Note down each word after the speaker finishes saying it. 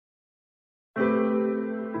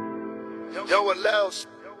Yo, allows.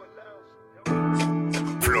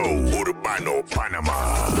 Flow Urbano, Panamá.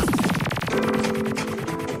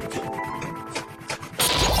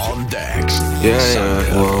 On decks.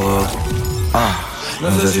 Yeah, wow.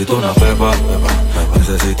 Necesito una pepa,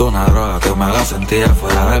 necesito una droga que me haga sentir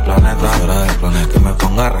fuera del planeta, que me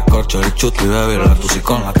ponga recorcho el chuti, baby, la tusi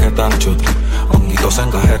con la queta, chuti. Honguitos en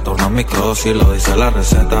cajeta, una microdosis, lo dice la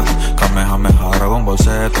receta. Kamehameha, Dragon Ball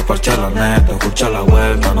Z, parche la neta, escucha la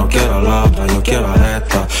vuelta. No quiero la otra, yo quiero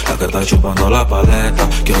esta, la que está chupando la paleta.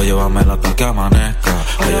 Quiero llevarme hasta que amanezca.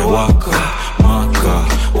 Ayahuasca, masca,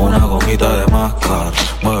 una gomita de máscara.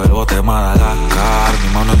 Mueve el bote Madagascar, mi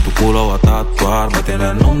mano en tu culo va a tatuar. Me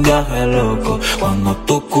tienen un viaje loco, cuando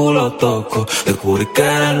tu culo toco. Descubrí que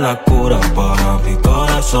eres la cura para mi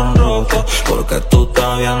corazón roto. Porque tú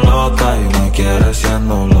estás bien loca y me quieres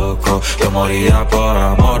siendo loco. Yo moría por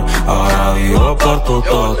amor, ahora vivo por tu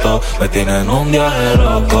toto. Me tienen un viaje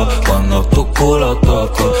loco, cuando tu culo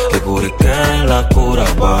toco. Descubrí que eres la cura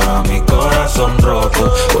para mi corazón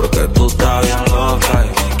roto. Porque tú estás bien loca y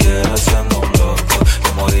me quieres siendo loco.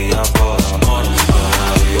 Yo moría por amor,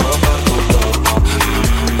 ahora vivo por tu toto.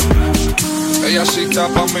 Ella sí está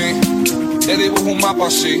pa' mí, le dibujo un mapa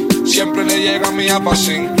así. Siempre le llega a mi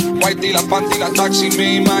apacín. White y la panty, la taxi.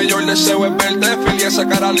 Mi mayor deseo es verte feliz. Esa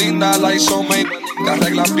cara linda la hizo made. Te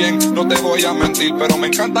arreglas bien, no te voy a mentir, pero me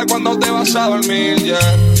encanta cuando te vas a dormir, yeah.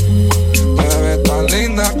 Te ves tan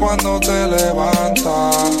linda cuando te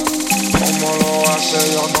levantas. ¿Cómo lo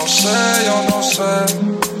hace? Yo no sé.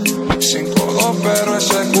 5'2", pero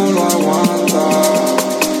ese culo aguanta.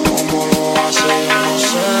 ¿Cómo lo hace?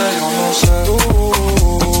 Yo no sé. Tú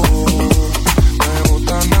me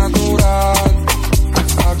gusta natural.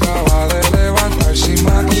 Acaba de levantar sin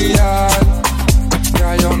maquillar. Ya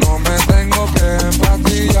yo no me tengo que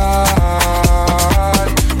empastillar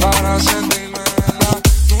para sentirme en la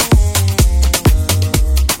nube.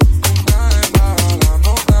 Trae baja, la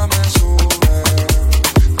nota me sube.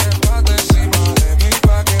 Trépate encima de mí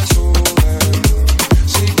pa' que sube.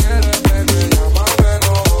 Si quieres vete, llámame,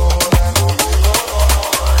 no.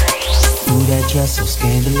 Ooh, that dress so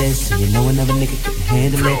scandalous, and you know another nigga couldn't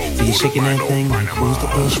handle it. So you're shaking that thing like who's the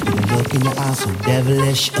ish, with a look in your eyes so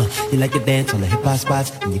devilish. You like to dance on the hip hop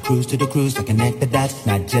spots, and you cruise to the cruise to connect the dots.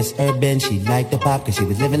 Not just urban, she liked the pop, cause she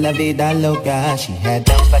was living la vida loca. She had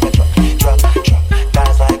bounce like a truck,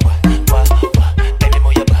 guys like what, baby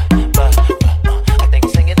move your butt. I think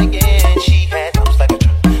sing it again. She had bounce like a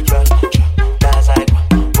truck, guys like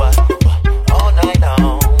what, all night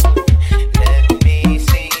long. Let me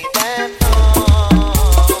see that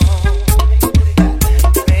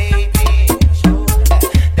baby,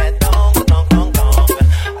 that dong. I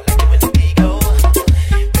like it when the beat go,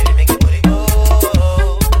 baby make your booty go.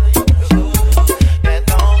 That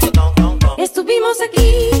dong. Estuvimos aquí.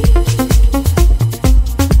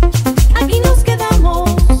 Aquí nos quedamos.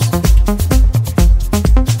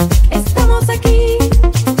 Estamos aquí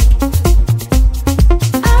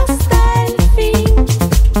hasta el fin.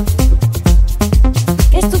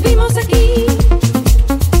 Estuvimos aquí.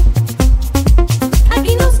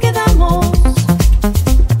 Aquí nos quedamos.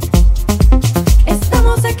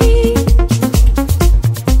 Estamos aquí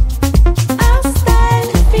hasta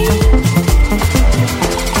el fin.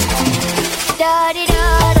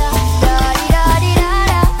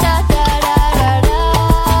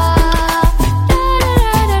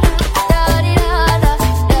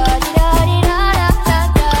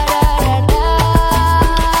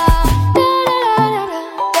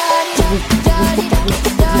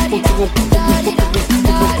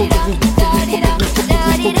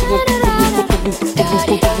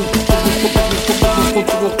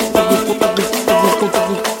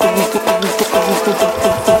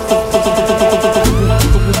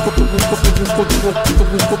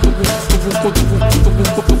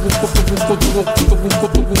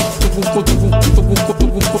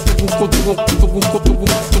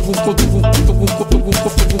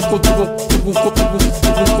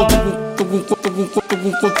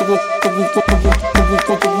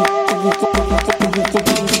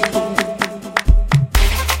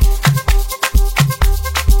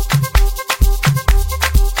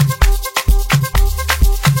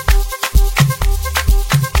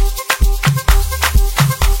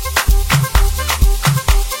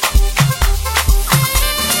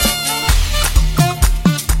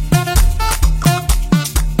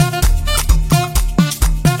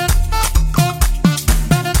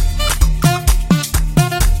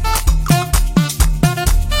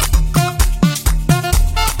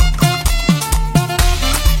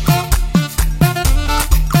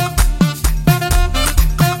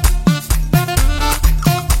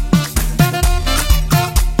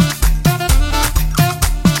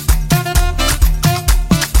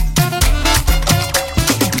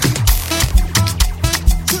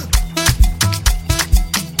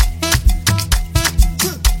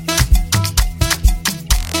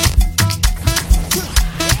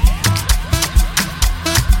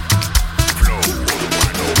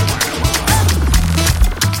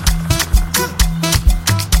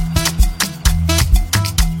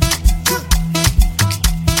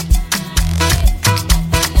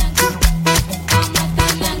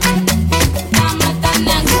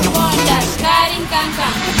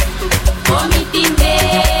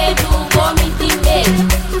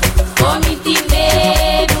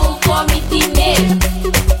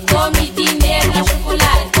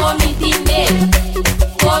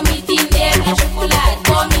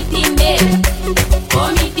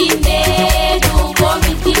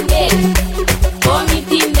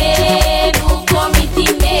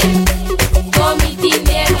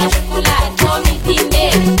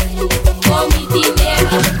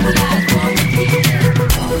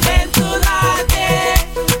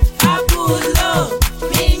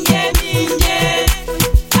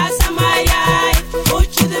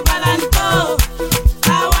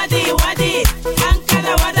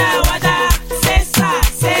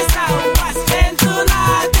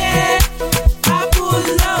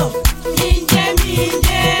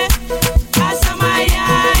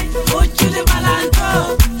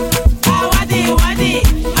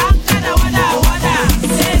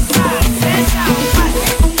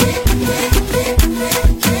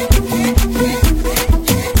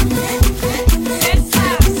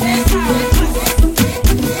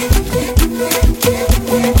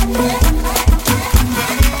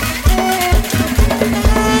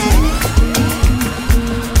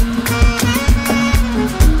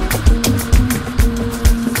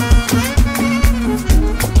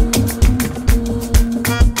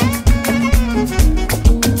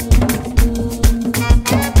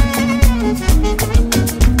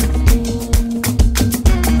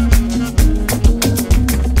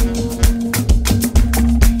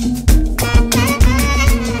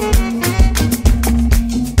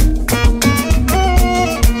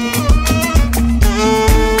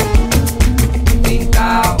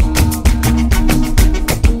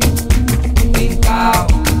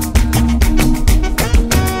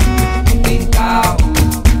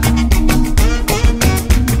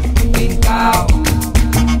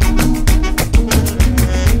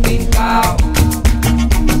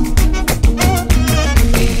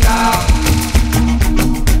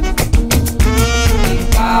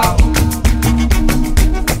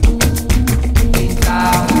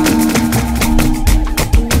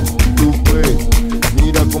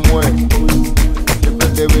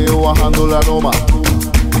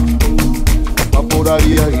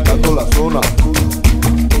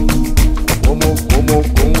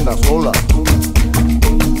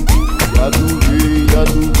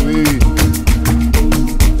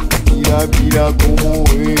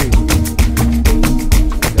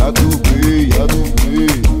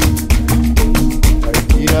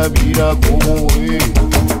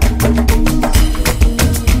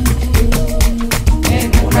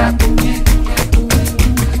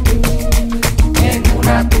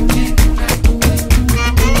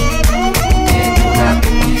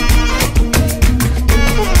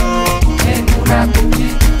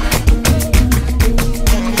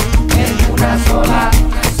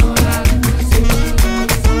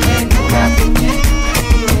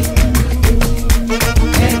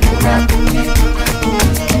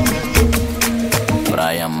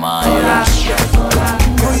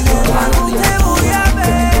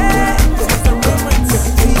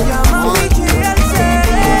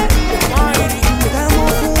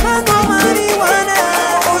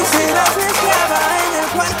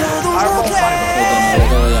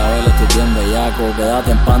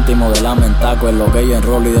 Quédate en panty, modelame en taco. En lo que yo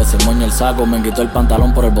enrolo y desenmoño el saco. Me quito el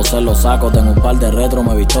pantalón por el bocel lo saco. Tengo un par de retro,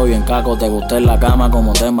 me visto bien caco. Te gusté en la cama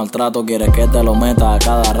como te maltrato. Quieres que te lo meta a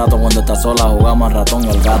cada rato. Cuando estás sola jugamos al ratón y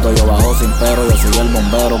al gato. Yo bajo sin pero, yo soy el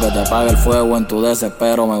bombero que te apaga el fuego en tu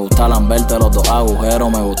desespero. Me gusta lamberte los dos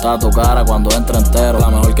agujeros. Me gusta tu cara cuando entra entero. La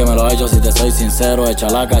mejor que me lo he hecho si te soy sincero. Echa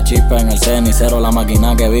la cachispa en el cenicero. La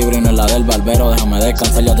máquina que vibra y no es la del barbero. Déjame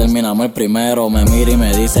descansar, ya terminamos el primero. Me mira y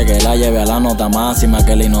me dice que la lleve a la nota máxima,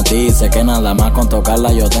 que le hipnotice, que nada más con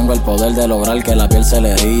tocarla yo tengo el poder de lograr que la piel se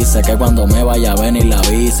le erice, que cuando me vaya a venir la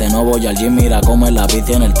avise. No voy al gym, mira cómo el lápiz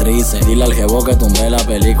tiene el trice. Dile al jevo que tumbé la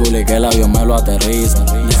película y que el avión me lo aterriza.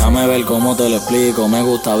 Déjame ver cómo te lo explico. Me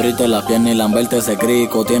gusta abrirte las piernas y lamberte ese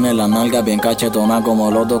crico. Tiene las nalgas bien cachetonas como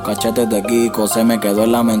los dos cachetes de Kiko. Se me quedó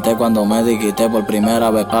en la mente cuando me dijiste por primera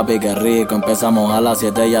vez, papi, qué rico. Empezamos a las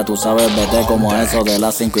 7, ya tú sabes, vete como eso de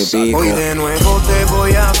las 5 y pico. Hoy de nuevo te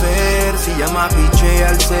voy a ver, si llama piche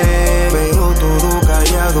al ser, pero todo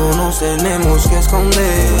callado nos tenemos que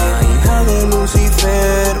esconder. La hija de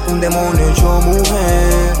Lucifer, un demonio hecho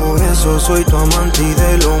mujer, por eso soy tu amante y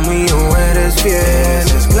de lo mío eres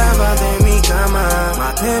fiel. Esclava de mi cama,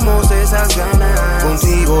 matemos esas ganas,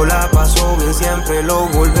 contigo la paso bien, siempre lo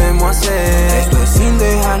volvemos a hacer. Esto es sin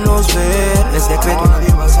dejarnos ver, en secreto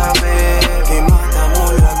nadie va a saber que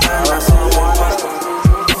matamos las ganas.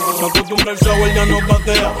 Me acostumbra el shower, ya no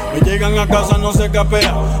patea. Me llega llegan a casa no se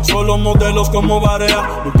capea. Solo modelos como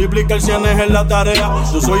Barea. Multiplica el 100 en la tarea.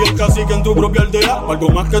 Yo soy el cacique en tu propia aldea. Algo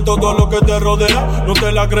más que todo lo que te rodea. No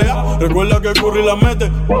te la creas. Recuerda que Curry la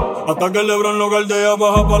mete. Hasta que LeBron lo galdea.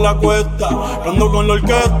 Baja pa' la cuesta. Ando con la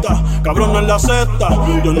orquesta. Cabrón en la cesta.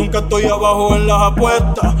 Yo nunca estoy abajo en las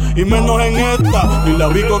apuestas. Y menos en esta. Ni la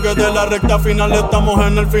bico que de la recta final. Estamos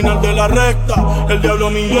en el final de la recta. El diablo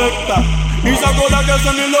me inyecta. Y sacó la que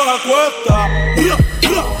se ni los acuesta.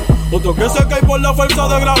 Otro que se cae por la fuerza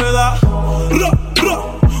de gravedad.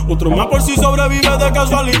 Otro más por si sobrevive de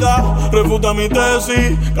casualidad. Refuta mi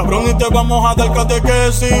tesis, cabrón, y te vamos a dar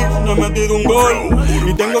catequesis. No he metido un gol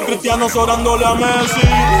y tengo cristianos orándole a Messi.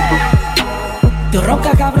 Tú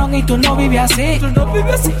ronca, cabrón, y tú no vives así. Tú no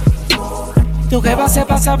vives así. Tu jefa se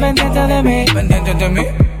pasa pendiente de mí. Pendiente de mí.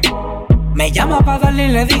 Me llama pa' darle y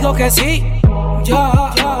le digo que sí. Yo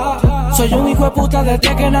soy un hijo de puta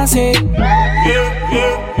desde que nací.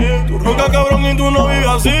 Tú ronca, cabrón, y tú no vives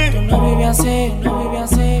así. Tú no vives así, no vives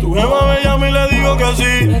así. Tu jefa me llama y le digo que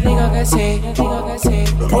sí. Le digo que sí, le digo que sí.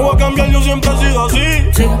 No voy a cambiar, yo siempre he sido así.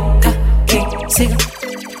 Siga, aquí, siga.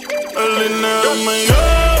 El dinero me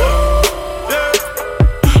lleva,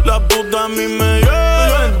 la puta a mí me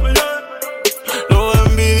llevan, los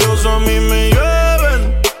envidiosos a mí me llevan.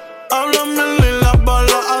 Háblame y las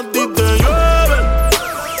balas a ti te llueven.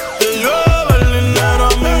 Te llueve el dinero a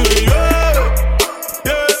mí me llueve,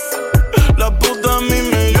 la puta a mí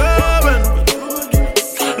me llevan,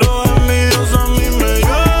 los envidiosos a mí me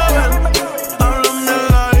llevan. Háblame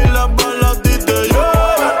y las balas a ti te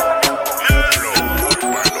llueven.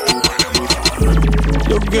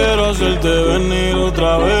 Yo quiero hacerte venir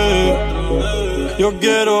otra vez. Yo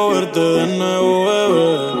quiero verte de nuevo, bebé.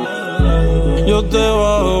 Yo te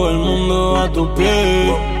bajo el mundo a tus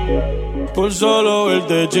pies por solo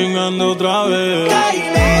verte chingando otra vez.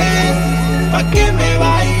 Caile, pa' que me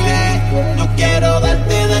baile. Yo quiero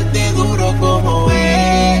darte duro como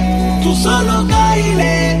es. Tú solo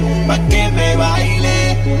caile, pa' que me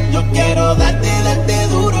baile. Yo quiero darte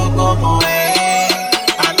duro como es.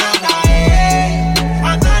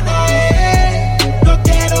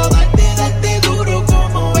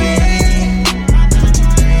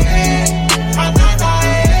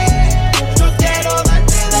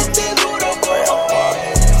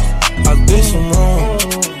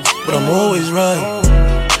 Always right,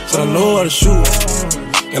 so I know how to shoot,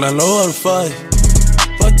 and I know how to fight.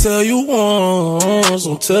 If I tell you once,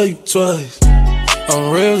 I'll tell you twice.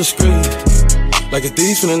 I'm real discreet, like a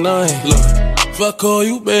thief in the night. Look, if I call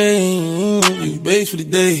you babe, you babe for the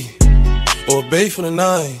day, or babe for the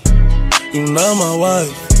night. You not my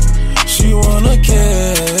wife. She wanna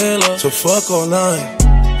kill her, so fuck all night.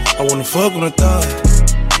 I wanna fuck on her thigh,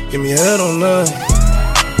 give me head all night.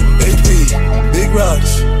 AP, big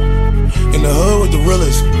rocks. In the hood with the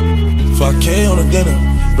realest. 5K on the dinner.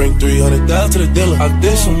 Bring 300,000 to the dealer. I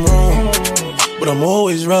did some wrong, but I'm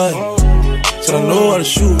always right. Said I know how to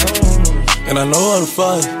shoot, and I know how to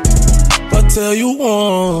fight. If I tell you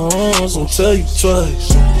once, I'll tell you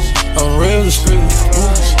twice. I'm real discreet,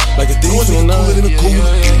 like a thief in the night.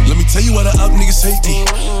 Let me tell you why the op niggas hate me.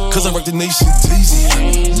 Cause I rock the nation teasy.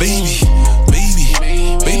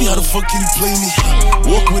 Baby, how the fuck can you play me?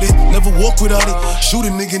 Walk with it, never walk without it. Shoot a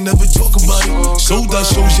nigga, never talk about it. Sold out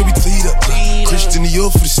shows, yeah, we teed up. Christian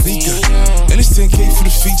Dior for the sneaker, and it's 10K for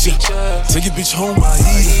the feature. Take your bitch home, I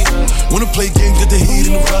eat it. Wanna play games, got the heat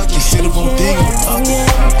in the rocket. Set up on thing in the pocket.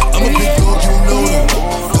 I'm a big dog, you know that.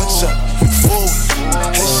 Cut shot, forward,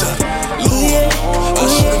 headshot, low. I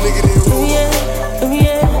shoot a nigga, they roll.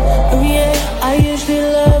 I usually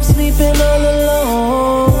love sleeping all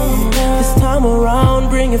alone. This time around,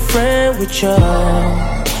 bring a friend with you.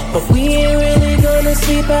 But we ain't really gonna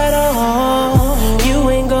sleep at all. You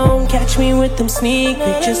ain't gon' catch me with them sneak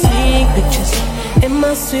pictures. In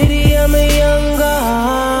my city, I'm a young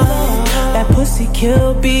god. That pussy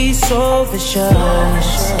kill be so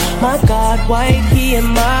vicious. My God, white, he in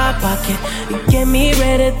my pocket. You get me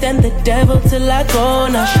redder than the devil till I go.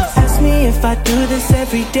 Now she asked me if I do this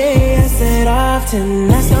every day. I said often.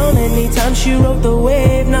 That's how many times she rode the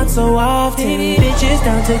wave. Not so often. Bitches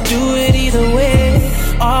down to do it either way.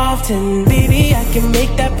 Often, baby, I can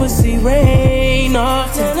make that pussy rain.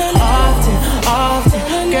 Often.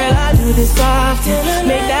 Girl, I do this often.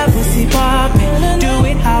 Make that pussy poppin'. Do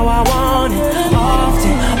it how I want it.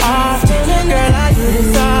 Often. Girl, I do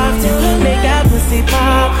this often. Make that pussy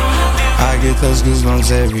poppin'. I get those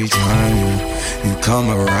goosebumps every time you come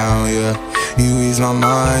around, yeah. You ease my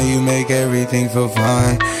mind, you make everything feel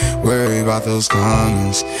fine. Worry about those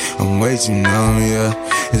comments, I'm way too numb, yeah.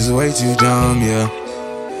 It's way too dumb, yeah.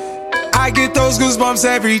 I get those goosebumps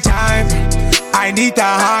every time I need the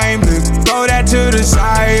Heimlich, throw that to the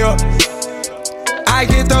side. I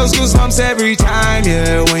get those goosebumps every time,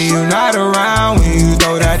 yeah. When you're not around, when you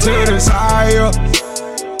throw that to the side.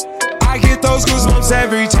 I get those goosebumps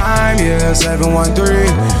every time, yeah. 713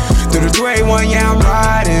 through the 281, yeah, I'm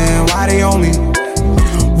riding. Why they on me?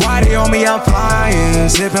 Why they on me? I'm flying,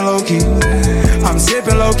 sipping low key. I'm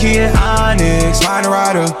sipping low key in Onyx, find a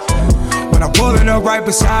rider. When I'm pulling up right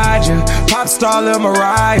beside you, pop star Lil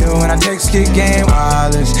Mariah. When I text kick game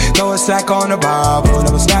wireless, throw a stack on the Bible.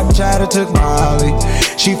 Never Snapchat or took Molly.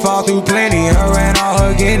 She fall through plenty, her and all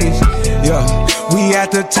her guineas. Yeah, we at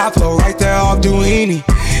the top floor, right there off Duini.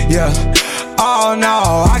 Yeah, oh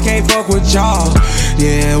no, I can't fuck with y'all.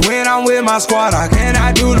 Yeah, when I'm with my squad, I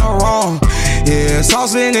cannot do no wrong. Yeah,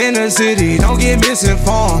 saucing in the city, don't get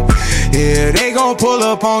misinformed. Yeah, they gon' pull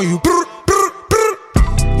up on you.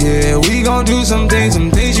 Yeah, we gon' do some things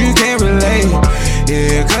you can't relate.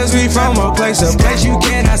 Yeah, cause we from a place you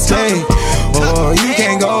cannot stay. Or you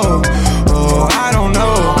can't go, or I don't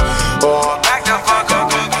know. Or back the fuck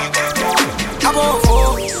up. I'm on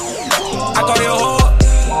 4, I call you a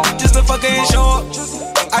whore, just a fucking short.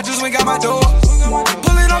 I just went got my door,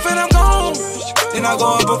 pull it off and I'm gone. Then I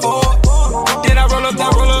go up before, then I roll up,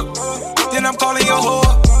 then I'm calling your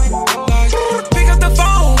whore. Pick up the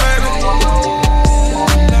phone, baby.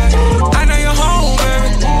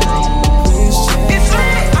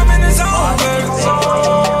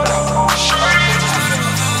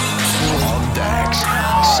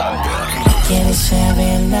 Quieres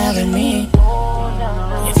saber nada de mí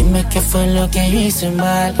y dime qué fue lo que hice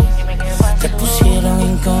mal. Te pusieron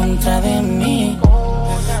en contra de mí.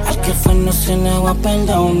 Al que fue no se negó a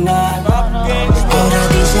perdonar. Ahora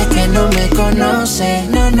dice que no me conoce.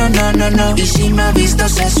 No. Y si me ha visto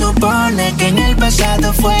se supone que en el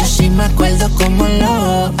pasado fue. Yo sí me acuerdo como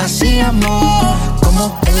lo hacíamos.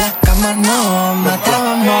 Como en la cama no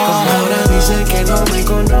matábamos. Ahora dice que no me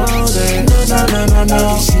conoce.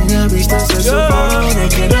 No. Y si me ha visto se supone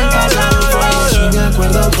que en el pasado fue. Yo sí me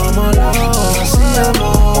acuerdo como lo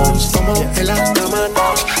hacíamos. Como en la cama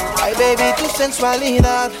no. Ay, baby, tu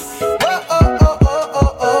sensualidad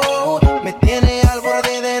me tiene al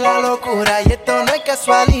borde de la locura y esto no es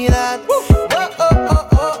casualidad.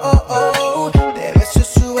 De beso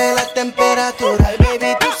sube la temperatura. Ay,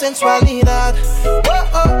 baby, tu sensualidad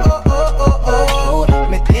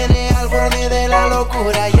me tiene al borde de la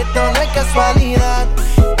locura y esto no es casualidad.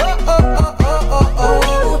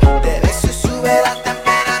 De beso sube la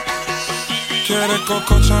temperatura. Quieres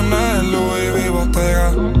Coco Chanel, Louis V,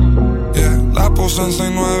 Bottega. La puse en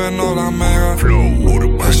 6'9", no la mega.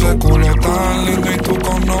 Ese culo tan lindo y tú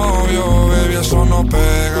con novio. Baby, eso no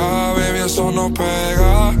pega, baby, eso no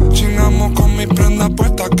pega. Chingamos con mis prendas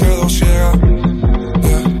puestas, quedo ciega.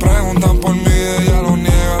 Preguntan por mí, ella lo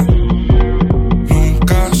niega.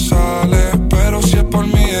 Nunca sale, pero si es por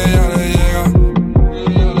mí, ella le llega.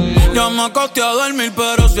 Ya me acosté a dormir,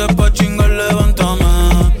 pero si es pa' chingar, levántame.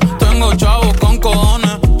 Tengo chavos con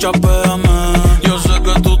cojones, chapéame. Yo sé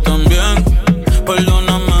que tú también.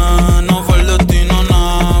 Perdóname, no fue el destino,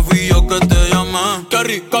 nada. Fui yo que te llamé. Qué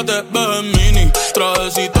rica te ves en mini.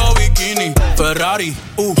 Trajecito bikini. Ferrari,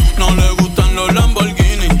 no le gustan los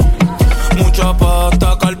Lamborghini. Mucha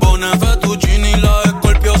pasta, carbones, fettuccini. Las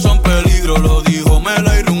Scorpio son peligro, lo dijo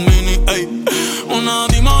Mela y Rumini. Ey. Una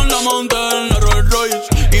Dimon la monté en la Rolls Royce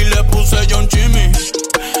y le puse John Chimmy.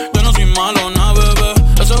 Yo no soy malo, na bebé,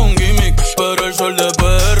 eso es un gimmick. Pero el sol de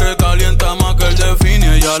PR calienta más que el de Fini.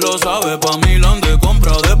 Ella lo sabe, pa' Milán de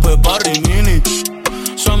compra, después pa' Rimini.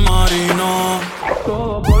 San Marino,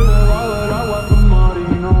 todo por debajo del agua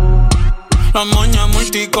submarino. La moña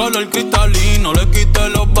multicolor cristalino, le quité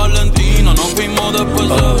los valentinos, nos fuimos después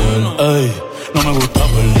de uno. Ey, no me gusta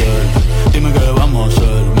perder, dime qué vamos a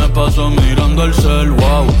hacer. Me paso mirando el cel,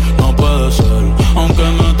 wow, no puede ser. Aunque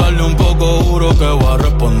me tarde un poco, juro que voy a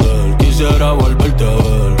responder. Quisiera volverte a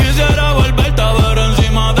ver, quisiera volverte a ver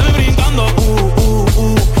encima de mí brincando.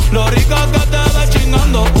 Lo rica que te ves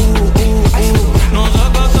chingando. No sé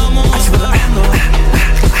qué estamos haciendo,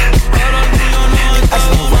 pero el tuyo no está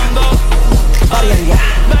fumando.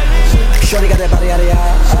 Shorty got that body out of ya.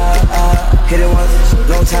 Hit it once,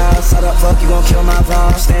 no time. Shut up, fuck, you gon' kill my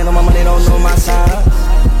vibe. Stand on my money, don't know my side.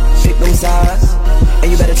 Pick them sides,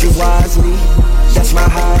 and you better choose wisely. That's my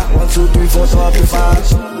high. 1, 2, 3, 4, throw up your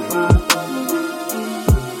 5.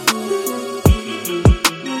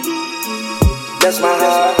 That's my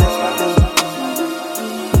high.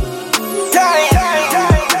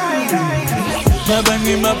 Me ven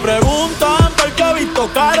y me preguntan por qué he visto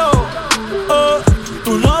caro.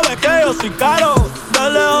 Tú no ves que yo soy caro. De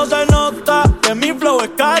lejos se nota que mi flow es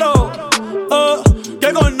caro.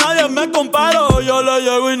 Que con nadie me comparo.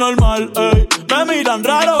 normal, ey. Me miran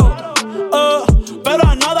raro, pero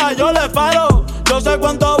a nada yo le paro. Yo sé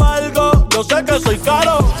cuánto valgo, yo sé que soy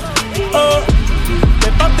caro,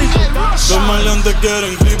 de parte y soy caro. Los maleantes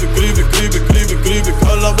quieren creepy, creepy, creepy, creepy, creepy.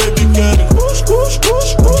 A la baby quieren kush, kush,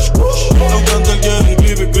 kush, kush, kush. Los cantantes quieren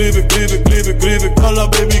creepy, creepy, creepy, creepy, creepy. A la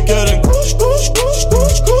baby quieren kush, kush, kush,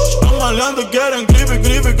 kush, kush. Los maleantes quieren creepy,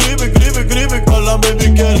 creepy, creepy, creepy, creepy. A la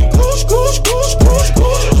baby quieren kush, kush, kush, kush,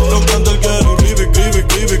 kush. Los cantantes quieren creepy, creepy,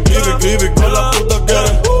 creepy, creepy, creepy. A la puta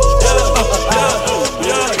quieren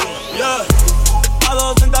a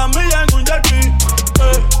 200 millas en un jet ski.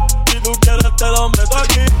 Si tú quieres te lo meto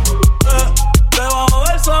aquí. Debajo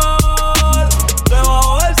del sol,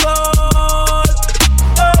 debajo del sol.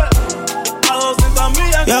 A 200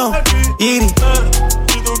 millas en un jet ski.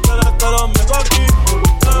 Si tú quieres te lo meto aquí.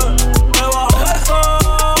 Debajo del sol,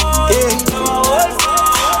 debajo del sol.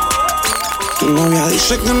 Tu novia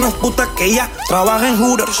dice que no es puta, que ella trabaja en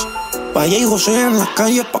Hooters. Vaya y José en las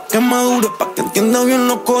calles pa' que madure, pa' que entienda bien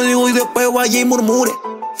los códigos y después vaya y murmure.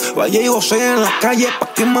 Vaya y José en las calles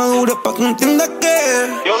pa' que madure, pa' que entienda que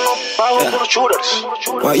yo no pago por shooters.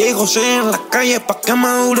 Vaya y José en las calles pa' que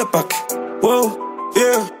madure, pa' que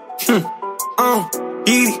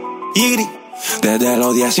Yiri. Desde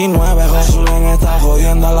los 19, Josulen está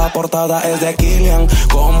jodiendo. La portada es de Killian.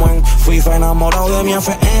 Como en FIFA, enamorado de mi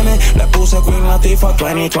FN. Le puse Queen Latifah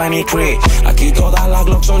 2023. Aquí todas las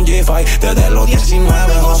Glocks son G5. Desde los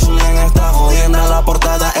 19, Josulen está jodiendo. La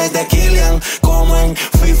portada es de Killian. Como en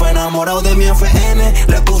FIFA, enamorado de mi FN.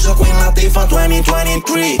 Le puse Queen Latifah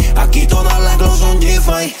 2023. Aquí todas las Glocks son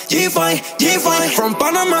G5, G5, G5. From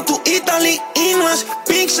Panama to Italy. Y no es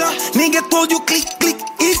pizza. Nigga told you click, click.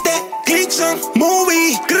 Clicks and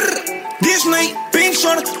movie, Disney,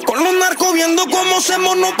 Pixar. Con los narcos viendo cómo se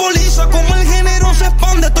monopoliza, cómo el género se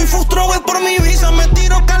expande. Estoy frustrado por mi visa. Me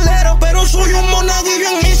tiro calero, pero soy un monaguillo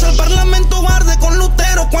en misa. El parlamento arde con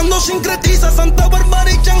Lutero cuando sincretiza Santa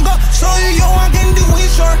Bárbara y Changa. Soy yo again the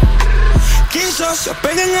wizard. Quizás se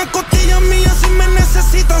peguen a costillas mías si me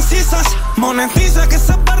necesitan cisas. Monetiza que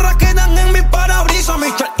esas barras quedan en mi parabrisas.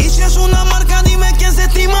 Mr. Y si es una marca, dime quién se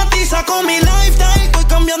estigmatiza. Con mi lifestyle estoy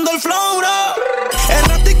cambiando el flow, bro.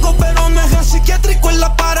 Errático pero no es psiquiátrico. En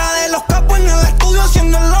la para de los capos en el estudio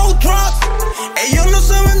haciendo el low trust. Ellos no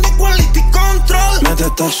saben de quality control.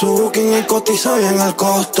 Métete a su booking y cotiza bien el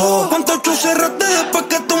costo. ¿Cuántos chus cerraste después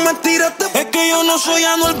que tú me tiraste? Es que yo no soy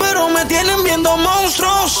Anuel pero me tienen viendo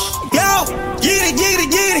monstruos. Yo, Giri.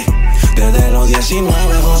 Desde los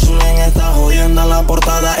 19, Josulen está jodiendo. La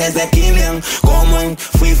portada es de Killian. Como en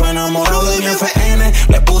FIFA, enamorado de mi FN.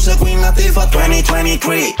 Le puse Queen Latifah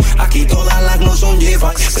 2023. Aquí todas las Glocks son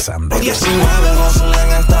G5. Los 19,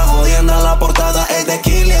 Josulen está jodiendo. La portada es de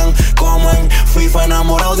Killian. Como en FIFA,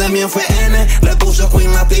 enamorado de mi FN. Le puse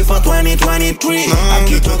Queen Latifah 2023.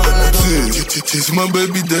 Aquí todas las Glocks. Es my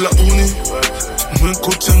baby de la uni. No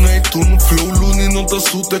escuchan ahí tú, no flow loony. No te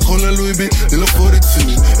asustes con el Louis V de la Forex.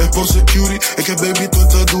 Es por security, es que baby tú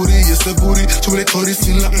estás duri. Y ese booty sobre Cory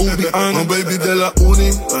sin la ubi. My baby de la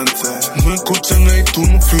uni. No escuchan ahí tú,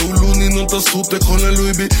 no flow loony. No te asustes con el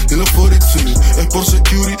Louis V de la Forex. Es por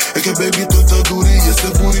security, es que baby tú estás duri. Y ese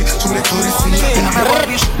booty sobre Cory sin la ubi. Ya me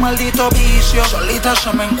volví su maldito vicio. Solita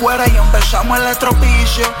se me encuera y empezamos el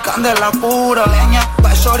estropicio. Candela pura, leña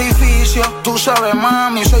pa' ese orificio. Tú sabes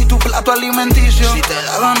mami, soy tu plato alimenticio. Si te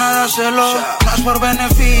da ganas de hacerlo, no es por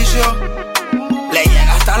beneficio. Le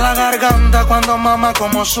llega hasta la garganta cuando mama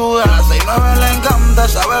como suda. A las 6-9 le encanta,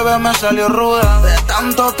 esa bebé me salió ruda. De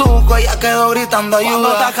tanto tuco ella quedó gritando ayuda.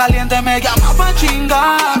 Cuando está caliente me llama pa'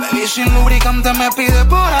 chingar. Baby sin lubricante me pide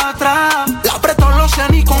por atrás. La apretó los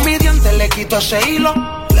senos y con mi diente le quito ese hilo.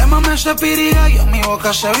 Le mamé ese piría y en mi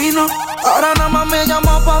boca se vino. Ahora nada más me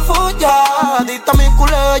llama pa' follar. Adicta a mi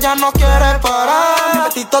culeo, ella no quiere parar. Mi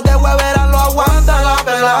petito de huevera lo aguanta la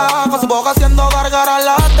pelada. Con su boca haciendo gargara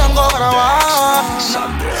la tengo grabada.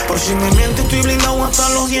 Por si me mientes estoy blindado hasta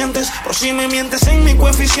los dientes. Por si me mientes en mi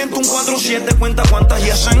coeficiente un 4-7. Cuenta cuántas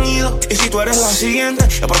ya se han ido. Y si tú eres la siguiente,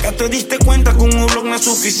 es porque te diste cuenta que un blog no es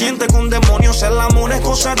suficiente. Con demonios el amor es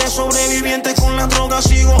cosa de sobreviviente. Con las drogas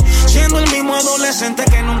sigo siendo el mismo adolescente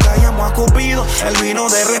que nunca llamó a Cupido. Él vino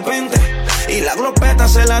de repente y la glopeta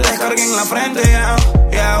se la descargué en la frente.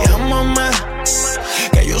 Llámame,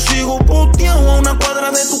 que yo sigo puteado a una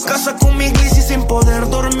cuadra de tu casa con mi crisis sin poder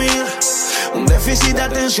dormir. Un déficit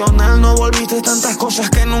atencional, no volviste tantas cosas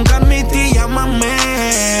que nunca admití. Llámame,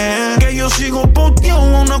 que yo sigo puteado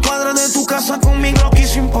a una cuadra de tu casa con mi Glocky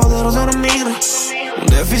sin poder dormir. Un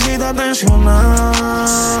déficit atencional.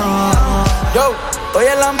 Yo, estoy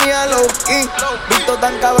en la mía low key. Visto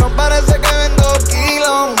tan cabrón, parece que vengo aquí.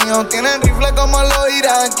 Los míos tienen rifle como los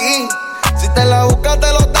iraquí. Si te la buscas,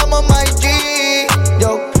 te lo damos, my G.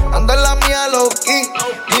 Yo ando en la mía, low key.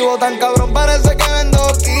 Vivo tan cabrón, parece que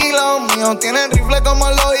vendo kilos. Míos tienen rifle como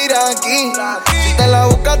los iraquí. Si te la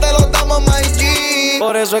buscas, te lo damos, my G.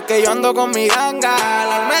 Por eso es que yo ando con mi ganga.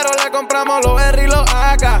 Al almero le compramos los R y los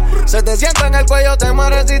AK. Se te sienta en el cuello, te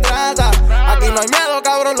mueres si trata. Aquí no hay miedo,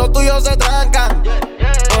 cabrón, los tuyos se trancan.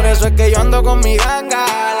 Por eso es que yo ando con mi ganga.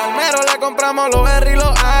 Al almero le compramos los R y los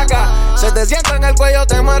AK. Se te sienta en el cuello,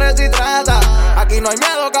 te mueres si trata. Aquí no hay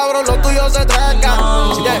miedo, cabrón, los tuyos se trancan.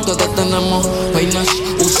 Todos tenemos peines,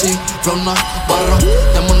 Uzi, Flona, barro.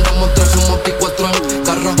 Te mandamos 3 motos y 4 en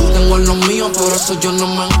carro. Tengo los míos, por eso yo no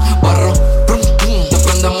me barro. Te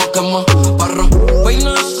prendemos quema, barro.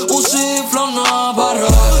 Peines, Uzi, Flona, barro.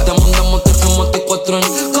 Te mandamos 3 motos y 4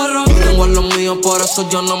 en carro. Tengo los míos, por eso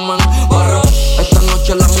yo no me barro. Esta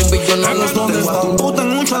noche la movie yo no los donde está. Puta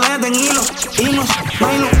en mucho de hilo, hinos,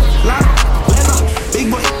 bailo, la, lena, big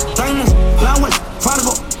boy, Taino, Lawel,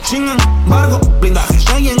 Fargo, sin embargo, blindaje,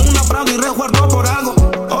 soy en una Prado y resguardo por algo.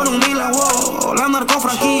 Oro un mila, wow, la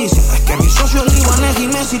narcofranquicia. Es que mi socio es libanés y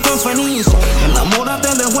Messi en Fenicia.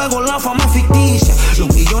 Enamórate del juego, la fama es ficticia.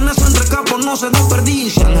 Los millones entre capos no se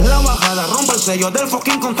desperdician. En la bajada rompe el sello del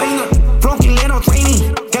fucking container. Flunking little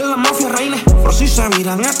training, que la mafia reine. Pero si se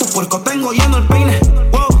miran estos puercos, tengo lleno el peine.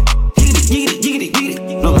 Wow, giri.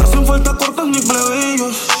 No me hacen falta cortas ni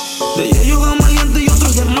plebeyos. De ellos a maliente y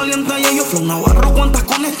otros de maliente y ellos. Flow Navarro, ¿cuántas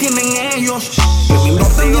cones tienen ellos? Que mi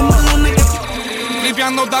norte y 10 malones que...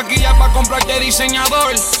 Limpiando taquillas pa' comprarte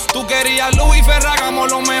diseñador. Tú querías Louis Ferragamo,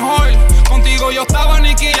 hagamos lo mejor. Contigo yo estaba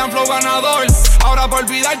Nicky en flow ganador. Ahora por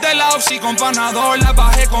olvidarte la Oxy con panador. La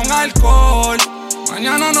bajé con alcohol.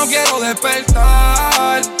 Mañana no quiero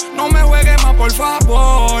despertar. No me juegues más por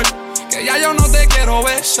favor, que ya yo no te quiero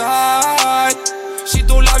besar. Si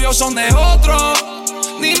tus labios son de otro,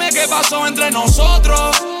 dime qué pasó entre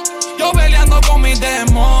nosotros. Yo peleando con mis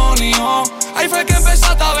demonios. Ahí fue que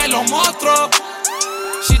empezaste a ver los monstruos.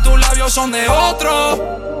 Si tus labios son de otro,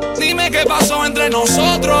 dime qué pasó entre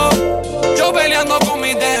nosotros. Yo peleando con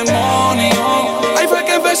mis demonios. Ahí fue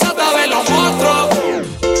que empezaste a ver los monstruos.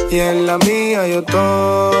 Y en la mía yo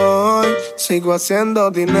estoy, sigo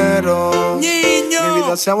haciendo dinero. Niño. Mi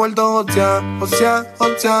vida se ha vuelto hostia.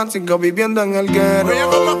 Sigo viviendo en el guero.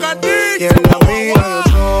 Y en la mía yo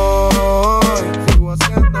estoy, sigo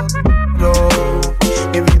haciendo dinero.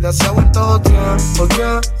 Mi vida se ha vuelto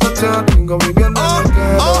hostia. Sigo viviendo en el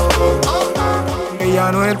guero.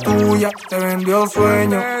 Ella no es tuya, te vendió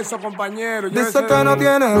sueño. Eso, compañero. Dice que no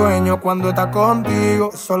tiene dueño cuando está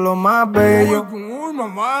contigo. Eso es lo más bello. Uy,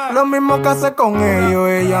 mamá. Lo mismo que hace con ellos.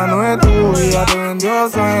 Ella no es tuya, te vendió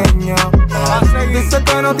sueño. Dice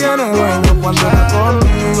que no tiene dueño cuando está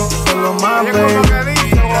contigo. Eso es lo más bello.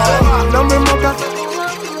 Lo mismo que hace.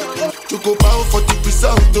 To go bow for the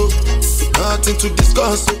result, nothing to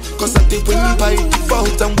discuss, cause I did win by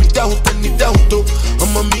default and without any doubt,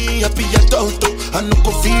 I'm a me happy adult, I no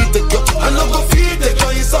go feed the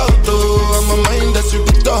girl is out, I'm a mind that's you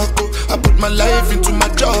could talk, I put my life into my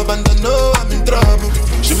job and I know I'm in trouble,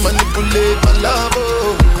 she manipulate my love,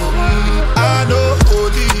 I know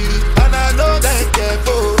holy, and I know that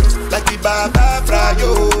careful, like the Baba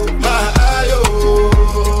Frayo, my ayo,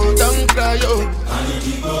 don't cry yo.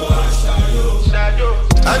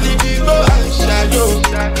 I need to go and shadow.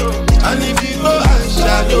 I need to go and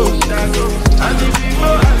shadow. I need to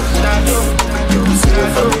go and shadow. You see the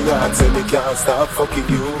family and say they can't stop fucking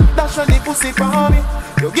you. Dash on the pussy for me.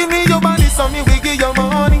 You give me your body, so me we give you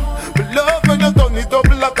money. But love when you turn it up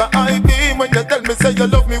like a high beam. When you tell me say you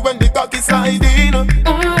love me when the cock is sliding.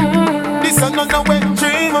 This a no wet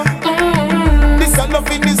dream. This a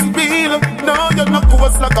loving is real. No, you're not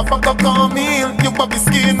coarse like a pack of cornmeal. You body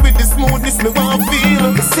skin with the smoothness me want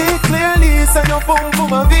feel. You see clearly, say your phone for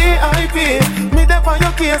my VIP. Me dep on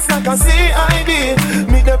your case like a CID.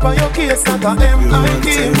 Me dep on your case like a MIT.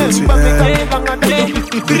 Remember me come back and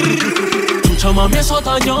Chucha mami, eso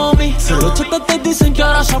dañó mi. Los chetos te dicen que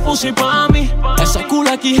ahora se pussy pa' mí. Ese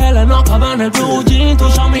culo XL no cabe en el blue jean. Tu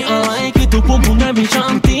Xiaomi I like y tu pum pum de mi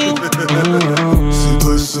chantín. Si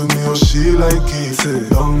tú es mío, she like it.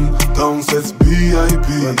 Down sets VIP.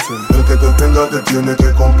 El que te tenga te tiene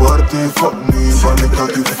que compartir. Fuck me, panica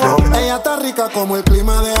que from. Ella está rica como el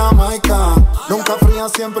clima de Jamaica. Nunca fría,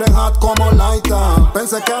 siempre hot como Laita.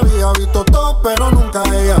 Pensé que había visto todo, pero nunca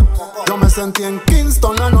ella. Yo me sentí en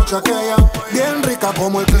Kingston la noche aquella. Bien rica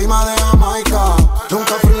como el clima de Jamaica.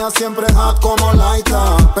 Nunca fría, siempre hot como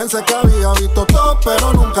Laita. Pensé que había visto todo,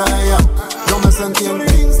 pero nunca ella. Yo me sentí en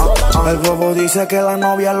Kingston. El bobo dice que la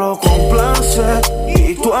novia lo complace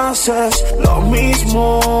y tú haces lo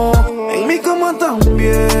mismo. En mi cama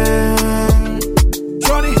también.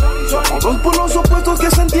 Dos polos opuestos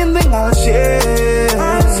que se entienden al 100.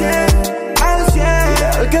 Al 100, al 100.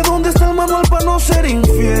 Real que dónde está el manual para no ser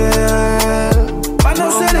infiel. Para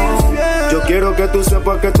no ser infiel. Yo quiero que tú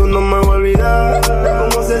sepas que tú no me vas a olvidar.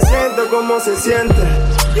 Cómo se siente, cómo se siente.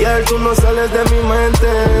 Y a él tú no sales de mi mente.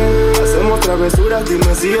 Hacemos travesuras,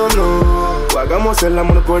 dime sí o no. O hagamos el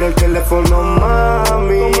amor por el teléfono,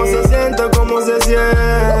 mami. Cómo se siente, cómo se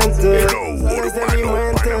siente. Sales de mi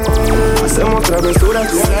mente. Hacemos travesuras,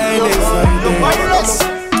 dime sí o no.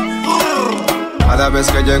 Cada vez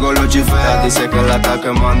que llego lo chifea, dice que la está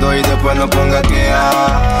quemando y después no ponga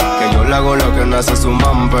quea. Que yo le hago lo que no hace su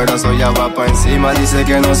mamá, pero eso ya va pa' encima, dice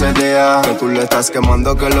que no se deja. Que tú le estás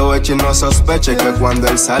quemando, que lo eche y no sospeche. Que cuando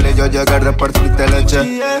él sale yo llego a repartirte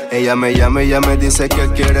leche. Ella me llama y ya me dice que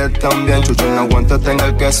quiere también. Chucho no aguanto, tenga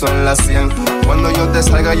el queso en la 100. Cuando yo te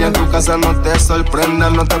salga y en tu casa no te sorprenda.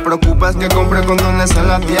 No te preocupes que compre condones en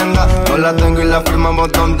la tienda. No la tengo y la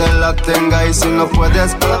firmamos donde la tenga. Y si no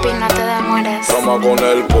puedes, papi, no te demores. Trama con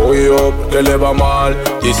el pollo, que le va mal.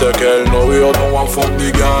 Dice que el novio no va a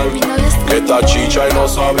fundigar. Que está chicha y no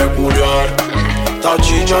sabe culiar. Está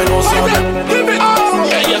chicha y no sabe.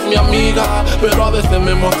 Ella es mi amiga, pero a veces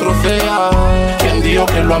me muestro fea. ¿Quién dijo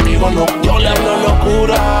que los amigos no? Yo le hablo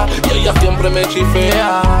locura y ella siempre me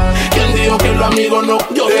chifea. ¿Quién dijo que los amigos no?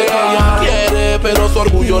 Yo sé que ella quiere, pero su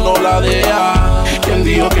orgullo no la deja. ¿Quién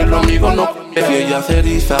dijo que los amigos no? Que ella se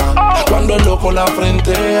eriza cuando el loco la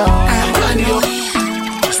frentea. ¿Quién dijo?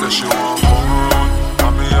 She said she want fun,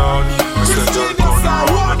 on me yard. Me said girl come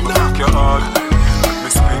round, me take your heart. Me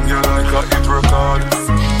spin you like a hit record.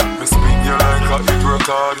 Me spin you like a hit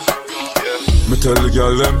record. Me tell the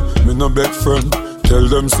girl them, me no beg friend. Tell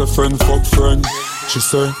them say friend fuck friend. She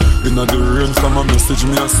say, inna the rain from a message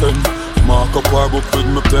me a send. Mark up her book with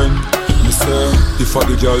me pen. Me say, if I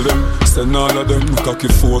the girl them, send all of them. Cocky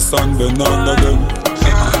force and then all of them.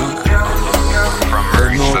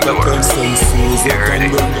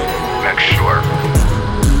 Make sure.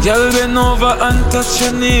 Girl bend over and touch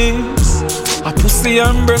your knees. A pussy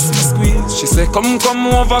and breast me squeeze. She say come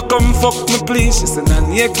over, come fuck me please. She say nah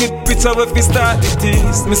naked picture if we start the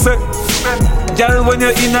tease. Me say, girl when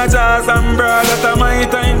you're in a jazz and broad at my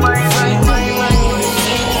time.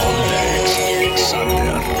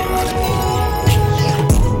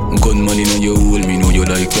 Gunman in your hole, me know you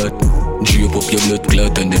like that. Drape up your blood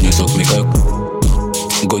clot and then you suck me cock.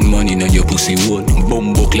 Gunman in your pussy hole.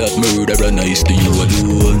 Bumbo clot murderer nice to you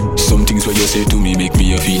alone. Some things what you say to me make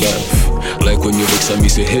me a feel laugh. Like when you vex and me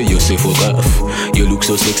say hey you say fuck off. You look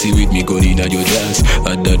so sexy with me gun in your dress.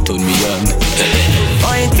 And that turn me on.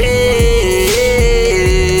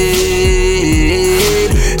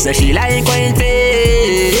 So she like when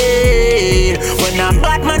feel. When a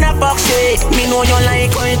bad man a fuck shit, me know you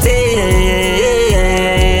like when feel.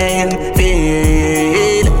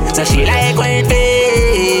 So she like when feel.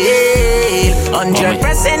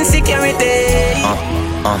 100% security.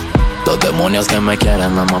 Dos demonios que me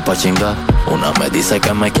quieren nada más pa' chingar. Una me dice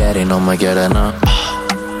que me quiere y no me quiere nada.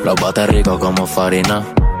 Los bate rico como farina.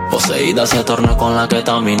 Poseída se torna con la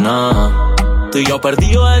ketamina. Tú y yo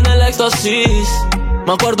perdido en el éxtasis.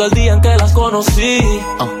 Me acuerdo el día en que las conocí.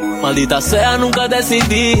 Maldita sea, nunca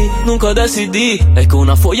decidí. Es que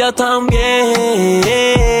una folla también.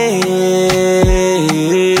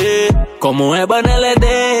 Como Eva en LD.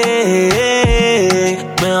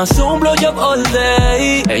 Me hace un blowjob all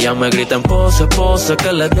day. Ella me grita en pose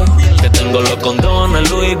que le dé. Que tengo los condones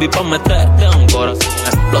Louis V pa' meterte un corazón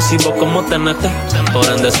explosivo como TNT. Por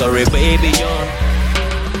ende, sorry baby, yo.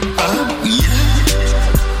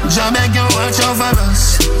 Jah beg you watch over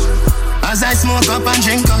us as I smoke up and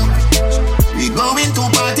drink up. We going to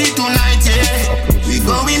party tonight, yeah. We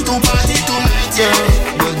going to party tonight, yeah.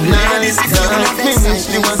 Good night, me wish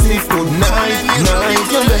you a sleep good night.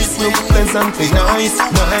 Your best look pleasantly nice.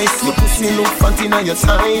 Your pussy look fat inna your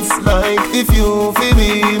tights. Like if you feel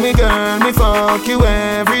me girl, me fuck you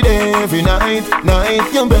every day, every night.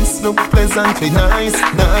 Your best look pleasantly nice.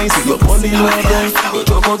 Your body look nice. Yo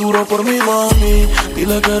choco duro por mi mami.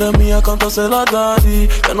 Dile que eres mía, cántasela daddy.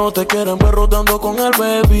 Que no te quieren ver rodando con el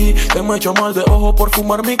baby. Que me echo mal de ojo por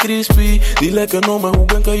fumar mi crispy. Dile que no me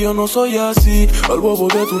juzguen que yo no soy así. Al bobo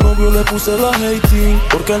de tu novio le puse la hating.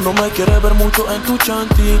 Porque él no me quiere ver mucho en tu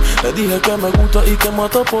chanty. Le dije que me gusta y que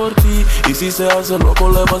mata por ti. Y si se hace loco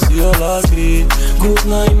le vacío la gris. Good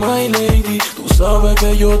night my lady. Tú sabes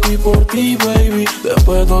que yo estoy por ti baby.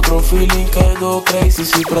 Después de otro feeling quedó crazy.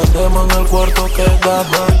 Si prendemos en el cuarto queda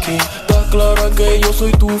aquí. clara que yo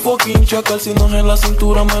soy tu fucking chacal. Si no es en la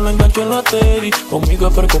cintura, me la engancho en la teri. Conmigo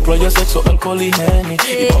es perco, playa, sexo, alcohol y Henny.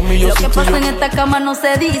 Y pa' mí yo lo que pasa yo... en esta cama no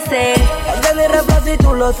se dice. Es de mi reemplazo y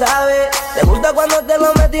tú lo sabes. Te gusta cuando te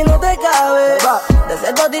lo metí y no te cabe. De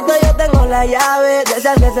ese totito yo tengo la llave. De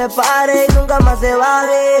ese que se pare y nunca más se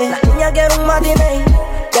baje. La niña quiere un matiné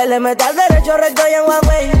que le meta al derecho, recto y en one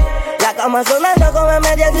way. La cama sonando como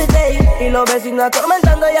M16 y los vecinos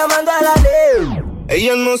atormentando llamando a la ley.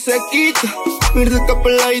 Ella no se quita, mi rica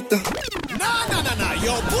peladita.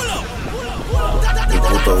 Yo, pull up. Mi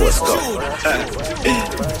puto Huesco.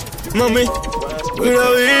 Mami, mira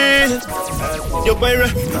bien. Yo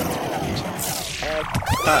baile.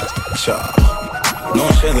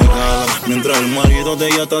 Noche de gala, mientras el marido de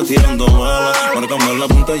ella está tirando balas. Márcame la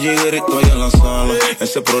punta llegué y estoy en la sala.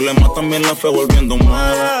 Ese problema también la fue volviendo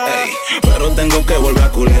mala. Ey, pero tengo que volver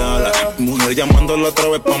a culiarla. Mujer llamándola otra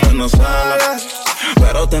vez pa' amenazarla.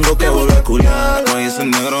 Pero tengo que volver a culiar. Me dice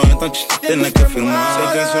negro, esta chica tiene que firmar. Sé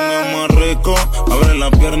que suena más rico. Abre la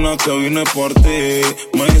pierna que vine por ti.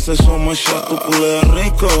 Me dice somos shot, tu culé es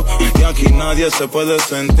rico. Y aquí nadie se puede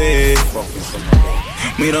sentir.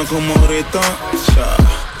 Mira como grita,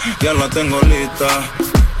 ya la tengo lista.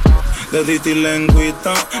 Dedito y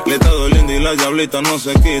lengüita, le está doliendo y la diablita no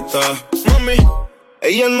se quita. Mami,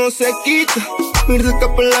 ella no se quita, mi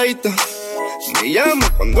rica peladita. Me llama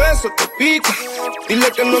cuando eso te pica.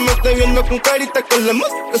 Dile que no me esté viendo con carita, que la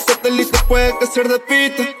música satélite puede que ser de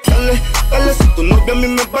pita. Dale, dale, si tu novia a mí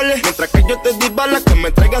me vale. Mientras que yo te di balas, que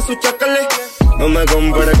me traiga sus chacales. No me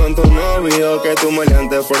compares con tu novio, que tu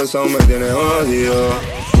maleante por eso me tiene odio.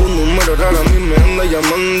 Un número raro a mí me anda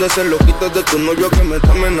llamando. Ese loquito de tu novio que me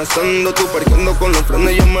está amenazando. Tú parqueando con los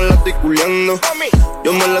frenos y yo me la estoy culiando.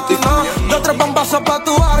 Yo me la estoy culiando. Dos, tres bombazos pa'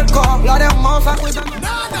 tu arco. La hermosa cuidando.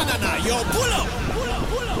 Yo, pull up.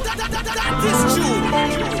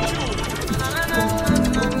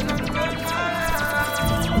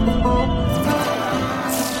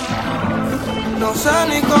 No sé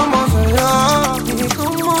ni cómo será, ni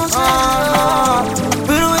cómo será,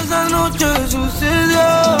 pero esa noche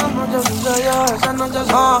sucedió. Esa noche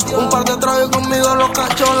sucedió. Un par de tragos conmigo, los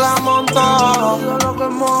cachos la montó.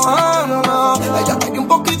 Ella pegué un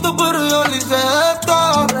poquito, pero yo le hice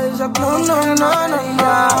esto. No.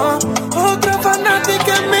 Otra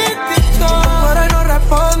fanática en mi TikTok, pero no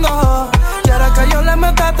respondo. Quiere que yo le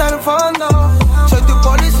meta hasta el fondo. Soy tu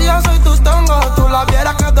policía, soy tu tongo. Tú la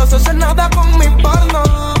vieras que no se hace nada con mi porno.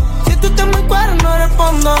 Si tú te me cueras, no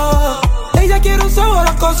respondo. Ella quiere un sabor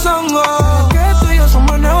a cozongo. Que tú y yo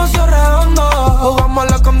somos negocio redondo. Jugamos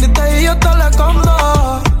la escondite y yo te la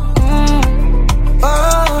escondo.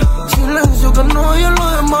 Silencio que no oye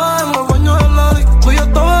lo demás. En el baño de la disco yo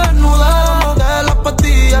estaba desnuda. De las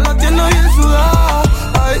pastillas la tiene bien sudada.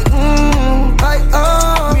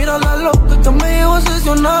 Mira la loca que me llevo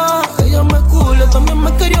obsesionada. Ella me culia, también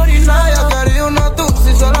me quería orinar. Ella quería una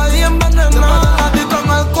tuxi, se la di envenenada. La gatito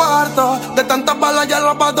en el cuarto. De tantas balas ya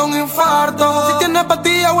la pasó un infarto. Si tiene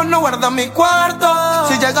pastillas, bueno, guarda mi cuarto.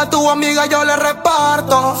 Si llega tu amiga, yo le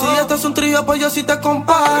reparto. Si esto es un trío, pues yo sí te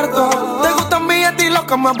comparto. Te gustan mis estilos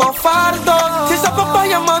que me bofardo. Si esa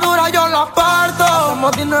papaya madura, yo la parto.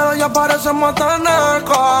 Hacemos dinero y aparecemos tener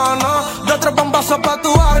cono. De tres bombazos pa'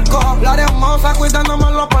 tu arco. La hermosa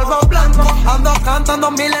cuidándome los polvos blancos. Ando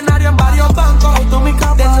cantando milenario en varios bancos.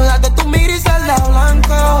 Desnuda de tu mira y celda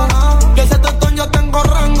blanco. Que ese tostón yo tengo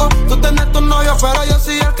rango. Tú tienes tu novio, pero yo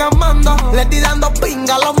soy el que mando. Le estoy dando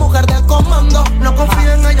pinga a la mujer del comando. No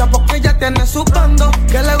confío en ella porque ella tiene su bando.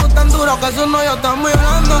 Que le gustan duro, que su novio está muy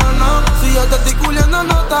blando, ¿no? Si yo te estoy culiando,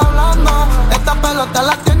 no está hablando. Esta pelota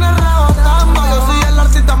la tiene rebotando. Yo soy el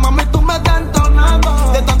artista, mami, tú me estás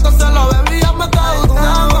entonando. De tanto se lo bebí, ya me está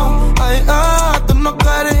gustando. Ay, tú no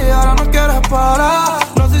querías, ahora no quieres parar.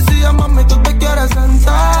 No sé si ya, mami, tú te quieres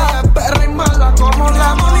sentar. Perra y mala como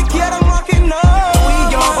la mami quieren maquinar. Tú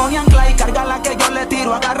y yo, voy a anclar y carga la que yo le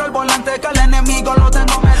tiro. Agarro el volante que el enemigo lo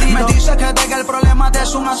tengo medido. Me dice que deje el problema de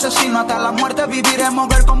es un asesino. Hasta la muerte viviremos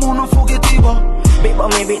ver como unos fugitivos. Vivo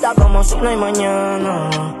mi vida como si no hay mañana.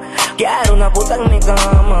 Quiero una puta en mi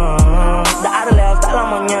cama. Darle hasta la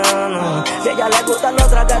mañana. Si a ella le gusta, no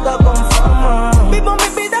trato con fama. Vivo mi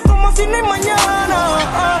vida como si no hay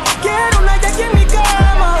mañana. Quiero una Jackie en mi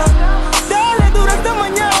cama. Dale duro hasta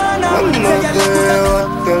mañana. Cuando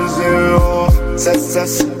te el cielo,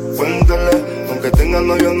 sas, cuéntale. Aunque tenga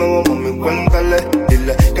novio nuevo, mami, cuéntale.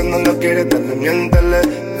 Dile que no lo quiere, dale, miéntale.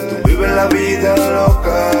 Tú vives la vida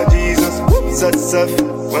loca, Jesus. Sas,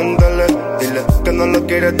 cuéntale. Dile que no lo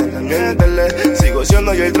quiere, dale, miéntele. Sigo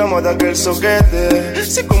siendo yo el tramo de aquel soquete.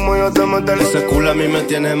 Si como yo te meto ese culo a mí me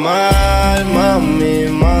tiene mal,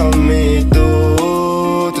 mami,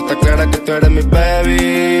 tú. Tú estás clara cara que tú eres mi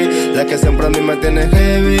baby, la que siempre a mí me tiene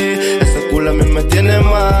heavy. Ese culo a mí me tiene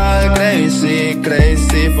mal, crazy,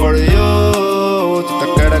 crazy for you. Tú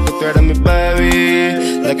te cara que tú eres mi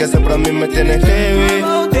baby, la que siempre a mí me tiene heavy.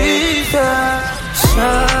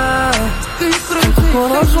 En tu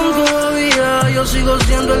corazón todavía yo sigo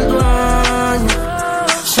siendo el dueño.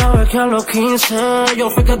 Sabes que a los 15 yo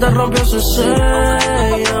fui que te rompió ese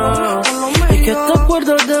sello. Y que te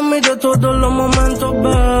acuerdas de mí de todos los momentos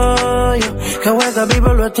bellos. Que juega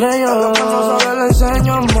vive lo estrello. No sabes le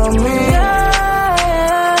enseño, mami.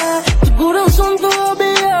 Tu corazón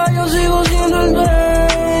todavía yo sigo siendo el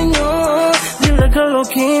dueño. Dile que a los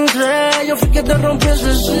 15 yo fui que te rompió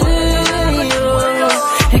ese sello.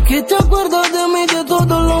 Y que te acuerdas de mí de todos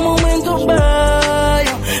los momentos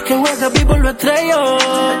bellos. Que juega vivo lo estrello.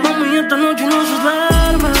 Mami, esta noche no se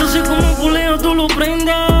duerme. Yo sé como un culeo tú lo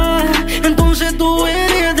prendas. Entonces tú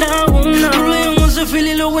eres dragona. Tú le llamas ese fil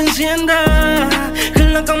y luego enciendes. Que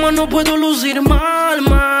en la cama no puedo lucir mal,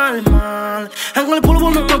 mal, mal. En el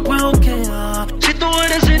polvo no me puedo quedar. Si tú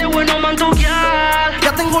eres bueno mantoquear.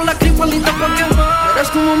 Ya tengo la cripa lista pa' quemar. Eres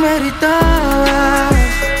como me gritabas.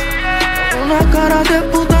 Una cara de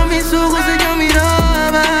puta, mis ojos ella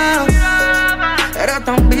miraba. Era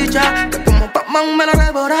tan bicha que como Pac-Man me la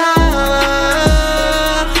devoraba.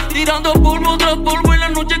 Tirando polvo tras polvo y la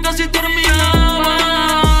noche casi terminaba.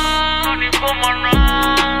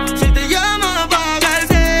 Si te llama apaga el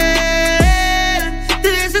cel.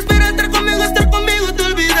 Te desespera estar conmigo te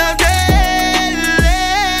olvidas de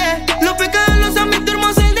él. Los pecados los admito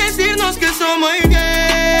hermosos al decirnos que somos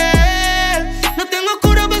infiel. No tengo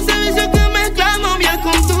cura para ese vicio que mezclamos miel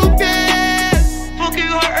con tu piel.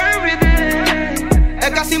 Fucking her every day. Es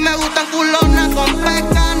que así me gustan culonas con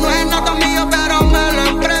pesca. No es nada mío pero me lo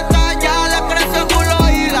empresta. Ya le crece el culo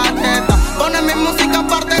y la teta. Pone mi música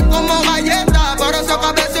aparte como galleta. Por eso que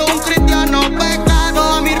a veces un cristiano peca.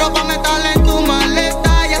 Toda mi ropa metal en tu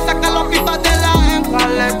maleta. Ya saca los pipas de la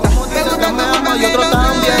encaleta. Me gusta que me amo y otro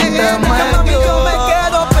también te metió. Yo me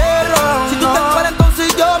quedo perro. Si tú te encueras entonces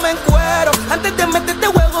yo me encuero. Antes de meterte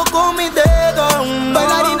juego con mi dedo.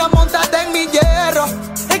 Bailarina montate en mi hierro.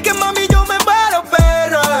 Es que mami yo me muero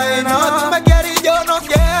perro. Ay, no, tú me quieres y yo no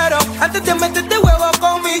quiero. Antes de meterte huevo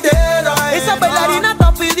con mi dedo. Esa bailarina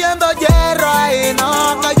está pidiendo hierro. Ay,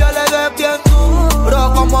 no, que yo le dé bien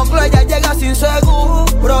duro. Como Chloe ya llega sin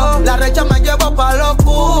seguro. La recha me llevo pa' lo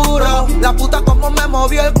oscuro. La puta como me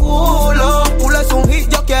movió el culo. Culo es un hit,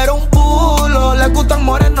 yo quiero un culo. Le gustan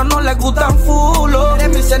morenos, no le gustan fulos.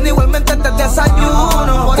 Eres mi cena, igualmente te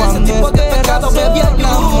desayuno. Por ese tipo de pecado me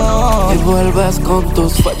ayuno. Y vuelves con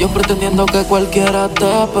tus fallos pretendiendo que cualquiera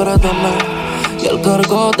te perdone. Y el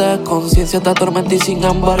cargo de conciencia te atormenta y sin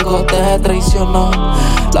embargo te traicionó.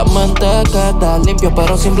 La mente queda limpia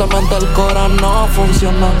pero simplemente el corazón no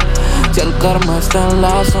funciona. Si el karma está en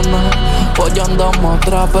la zona, follando a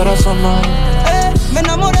otra persona. Me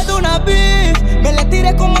enamoré de una bitch. Me la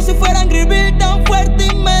tiré como si fuera Angry Bird tan fuerte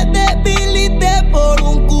y me debilité por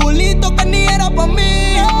un culito que ni era pa'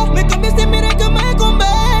 mí. Me cambiaste y mira que me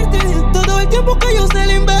convertí. Todo el tiempo que yo se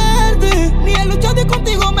le invertí. Ni he luchado y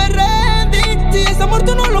contigo me rendí. Si ese amor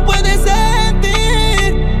tú no lo puedes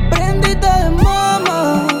sentir. Prendite de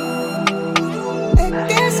mama. Es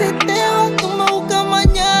que si te vas tú me buscas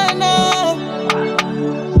mañana.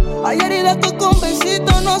 Hay heridas que con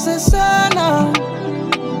besitos no se sana.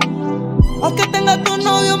 Aunque tenga tu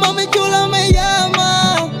novio, mami chula me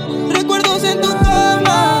llama. Recuerdos en tu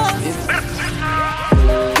cama.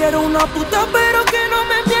 Quiero una puta pero que no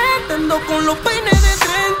me mienta. Ando con los peines de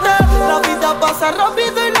 30. La vida pasa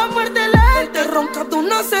rápido y la muerte lenta. Ronca tú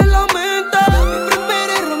no se lamenta. Mi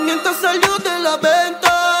primera herramienta salió de la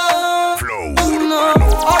venta. No.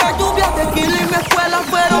 Ahora lluvias de kilo y mi escuela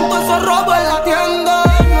fueron todos esos robos en la tienda.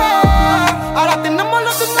 No. Ahora tenemos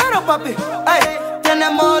los dineros, papi. Ey,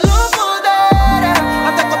 tenemos los poderes.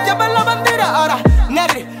 Antes copiaban la bandera, ahora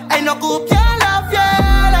Nerry. Ey, no copia la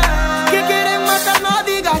fiera. Que quieren matar, no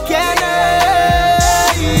digas quién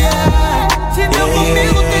es. Yeah. Si no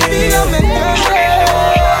conmigo te diga me entiendes.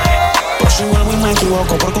 Por si vuelvo y me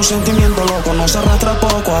equivoco, porque un sentimiento loco no se arrastra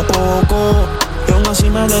poco a poco. Y aún así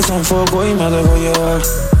me desenfoco y me dejo llevar.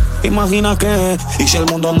 Imagina que, y si el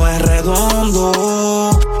mundo no es redondo,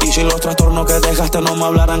 y si los trastornos que dejaste no me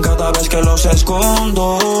hablarán cada vez que los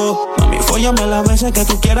escondo. Mami, fóllame las veces que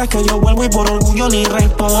tú quieras que yo vuelvo y por orgullo ni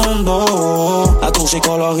respondo a tu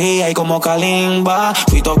psicología y como Kalimba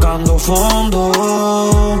fui tocando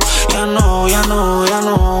fondo. Ya no, yeah,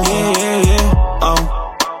 yeah, yeah.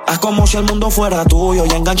 Haz como si el mundo fuera tuyo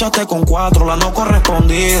y enganchaste con 4 la no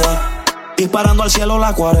correspondida. disparando al cielo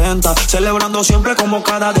la 40, celebrando siempre como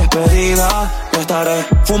cada despedida. Yo estaré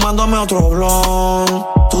fumándome otro blon,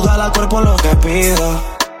 tú dale al cuerpo lo que pida.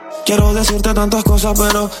 Quiero decirte tantas cosas,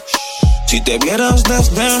 pero si te vieras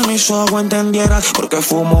desde mis ojos entendieras por qué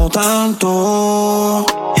fumo tanto.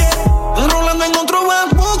 Enrolando en otro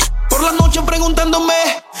backbox, por la noche preguntándome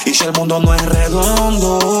 ¿y si el mundo no es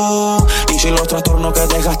redondo? ¿Y si los trastornos que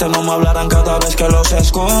dejaste no me hablarán cada vez que los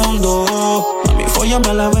escondo? Mami,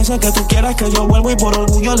 fóllame las veces que tú quieras que yo vuelvo y por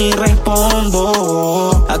orgullo ni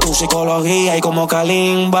respondo a tu psicología y como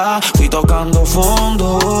Kalimba fui tocando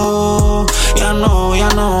fondo. Ya no, yeah.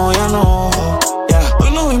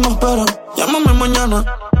 Hoy nos vimos pero llámame mañana.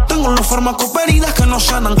 Tengo los fármacos heridas que nos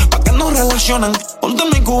sanan, pa' que nos relacionan. Ponte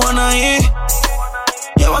mi cubana ahí,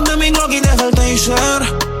 llévate mi Glock y deja el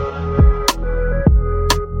taser.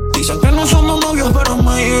 Dicen que no somos novios, pero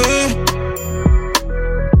maybe.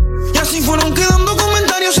 Y así fueron quedando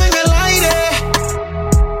comentarios en el aire.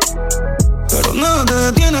 Pero nada te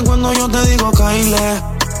detiene cuando yo te digo Kyle.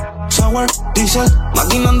 Sour, diesel,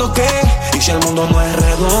 maquinando que y si el mundo no es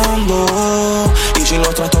redondo, y si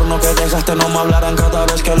los trastornos que dejaste no me hablarán cada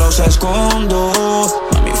vez que los escondo.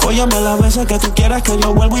 Mami, fóllame las veces que tú quieras que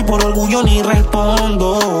yo vuelvo y por orgullo ni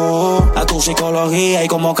respondo a tu psicología y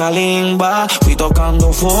como Kalimba fui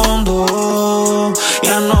tocando fondo.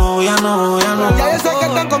 Ya no. Ya yo sé que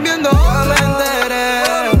están comiendo, ya me enteré,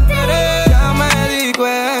 ya me di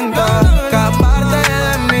cuenta que aparte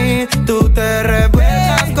de mí tú te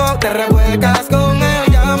revuelcas con él.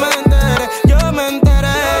 Ya me enteré, ya me di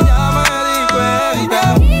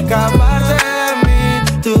cuenta que aparte de mí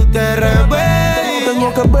tú te revuelcas.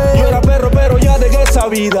 Tengo que ver. Yo era perro pero ya dejé esa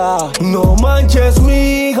vida. No manches,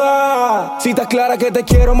 mija. Si estás clara que te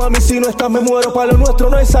quiero, mami, si no estás me muero. Para lo nuestro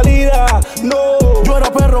no hay salida. No. Yo era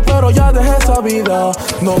perro pero ya dejé esa vida.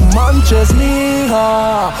 No manches,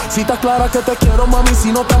 mija. Si estás clara que te quiero, mami, si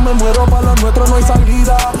no estás me muero. Para lo nuestro no hay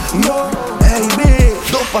salida. No. Hey, bitch.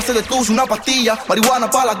 2 pases de tus, una pastilla,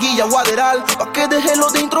 marihuana pa' la guilla, guaderal, pa' que deje lo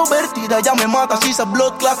de introvertida. Ya me mata si esa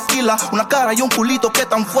blood clot killa. Una cara y un culito que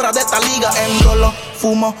tan fuera de esta liga. Enrolo,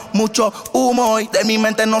 fumo, mucho humo y de mi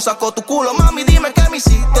mente no saco tu culo. Mami, dime qué me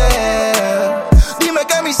hiciste. Dime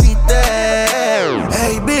qué me hiciste.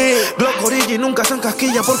 Hey, bitch. Glock origi nunca se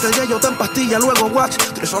encasquilla porque el yo te en pastilla. Luego watch,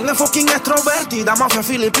 son de fucking extrovertida. Mafia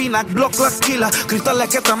filipina, block clot killa. Cristales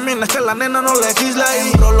que también es que la nena no legisla.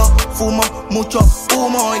 Enrolo, fumo, mucho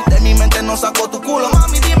humo y de mi mente no saco tu culo.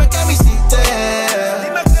 Mami, dime qué me hiciste.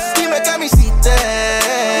 Dime qué me hiciste.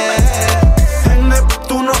 En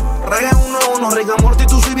Neptuno, reggae 1-1, rica morty,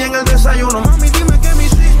 tú soy bien el desayuno. Mami, dime qué me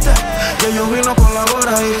hiciste. Que yo vino a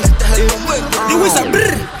colaborar y este es el momento.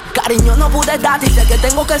 Cariño, no pude darte y sé que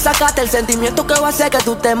tengo que sacarte el sentimiento que va a hacer que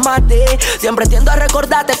tú te mates. Siempre tiendo a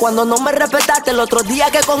recordarte cuando no me respetaste el otro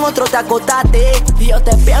día que con otro te acostaste. Y yo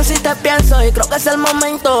te pienso y creo que es el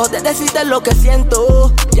momento de decirte lo que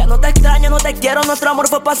siento. Ya no te extraño, no te quiero, nuestro amor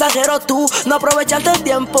fue pasajero. Tú no aprovechaste el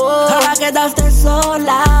tiempo, ahora quedaste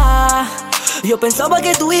sola. Yo pensaba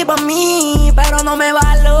que tú ibas a mí, pero no me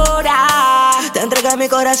valora. Te entregué mi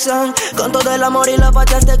corazón con todo el amor y lo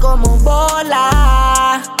pateaste como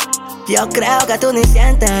bola. Yo creo que tú ni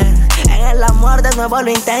sientes, en el amor de nuevo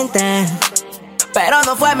lo intentes, pero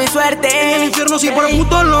no fue mi suerte. En el infierno sí por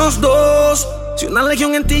puto los dos. Si una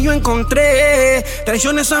legión en ti yo encontré,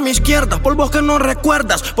 traiciones a mi izquierda, polvos que no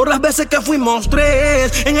recuerdas, por las veces que fuimos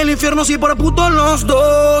 3. En el infierno sí por puto los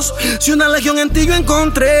dos. Si una legión en ti yo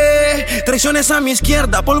encontré, traiciones a mi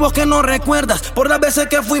izquierda, polvos que no recuerdas, por las veces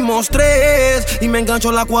que fuimos 3. Y me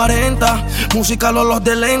engancho la 40, música los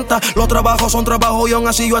de lenta. Los trabajos son trabajos y aún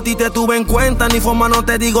así yo a ti te tuve en cuenta. Ni forma no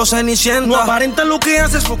te digo cenicienta. No aparenta lo que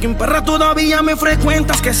haces, fucking perra, todavía me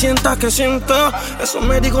frecuentas. Que sienta, eso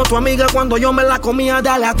me dijo tu amiga cuando yo me la comía,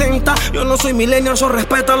 dale atenta. Yo no soy millennial, so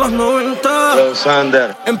respeta los 90.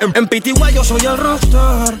 En PTY yo soy el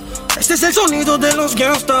rockstar. Este es el sonido de los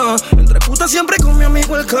gangsters. Entre putas siempre con mi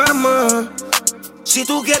amigo el karma. Si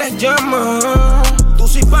tú quieres llama, tú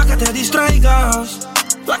sí pa' que te distraigas.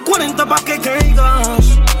 La 40 pa' que caigas.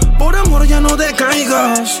 Por amor ya no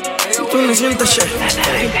decaigas. Si tú no sientes shit.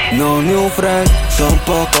 No new friends, son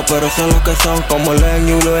pocos pero son los que son. Como Len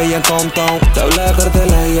y Ulo y en Compton. Te hablé de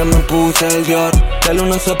carteles y ya me puse el Dior. El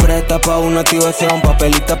uno se presta pa' una activación.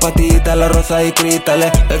 Papelita, patita, la rosa y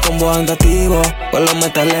cristales. El combo andativo con los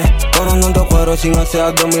metales. Coronando cuero sin hacer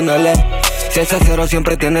abdominales. Si ese cero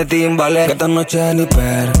siempre tiene timbales. Que esta noche ni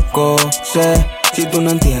perco sé. Si tú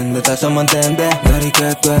no entiendes, te hacemos entender. Dari que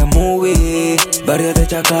esto es movie. Varios de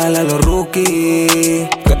chacal a los rookies.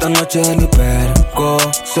 Que esta noche ni perco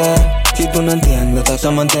sé. Si tú no entiendes, te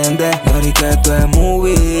hacemos entender. Dari que esto es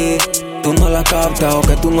movie. tú no la captas o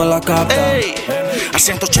que tú no la captas. Ey, a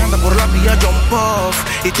 180 por la vía John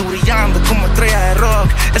Puff y tú brillando como estrella de rock.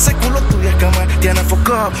 Ese culo tuyo es que me tiene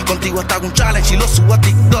foco. Contigo hasta hago un challenge y lo subo a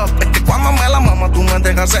TikTok. Es que cuando me la mama tú me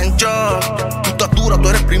dejas en shock. Tu estatura, tú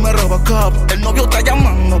eres primer Robocop. El novio está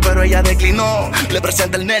llamando pero ella declinó. Le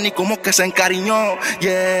presenta el nene y como que se encariñó.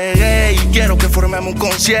 Yeah, y quiero que formemos un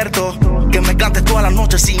concierto, que me cantes toda la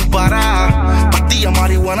noche sin parar. Pastilla,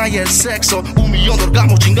 marihuana y el sexo, 1 millón de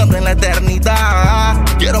orgasmos chingando en la eternidad.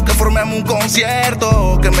 Quiero que formemos un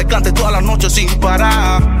concierto, que me cantes toda la noche sin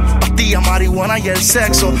parar. Pastilla, marihuana y el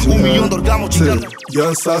sexo, 1 millón de orgasmos chingando. Ya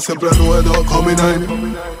está siempre nuevo, coming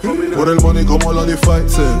nine. Por el money como lo DeFi.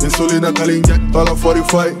 Insulina que le inyecto a la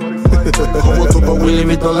 45. Como tú pa' Willy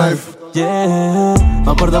Meet Life. Yeah,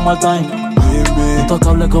 no perdemos el time.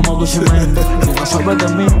 Intocable como Gucci Mane. Si no sabes de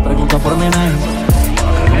mí, pregunta por mi name.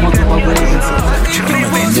 Como tú pa' Willy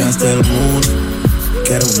Me cambiaste el mood,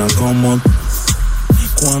 quiero una como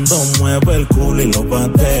cuando mueve el culo y lo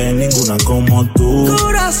bate, ninguna como tú.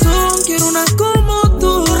 Corazón, quiero una como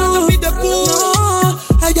tú. No,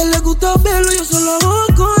 a ella le gusta verlo, yo solo hago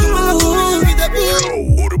con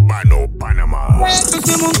Urbano, Panamá.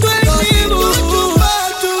 Se montó en vivo.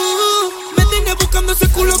 Me tiene buscando ese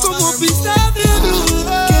culo como pista de blue.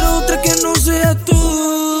 Quiero otra que no sea tú.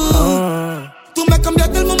 Tú me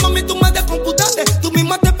cambiaste el mundo, mami, tú me descomputaste. Tú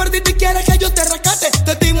misma te perdiste y quieres que yo te rescate.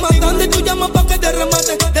 Te estoy matando y tú llamas pa' que te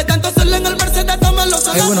remate. De tanto hacerle en el Mercedes, dame los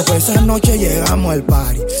salates. Bueno, pues esa noche llegamos al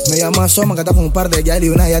party. Me llama Soma, que está con un par de yali y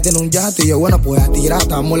una ya tiene un yate. Y yo, bueno, pues a tirar,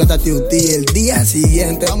 estamos la tati un tía. El día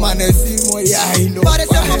siguiente amanecimos y ay, no.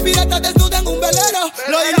 Parecemos piratas desnudas en un velero.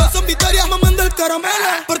 Los hilos son victorias mamando el caramelo.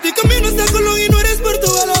 Por ti camino este colón y no eres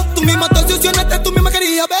portuguelo. Tú misma te obsesionaste, tú misma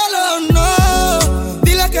querías verlo. No,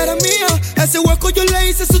 dile que eres mía. Ese hueco yo le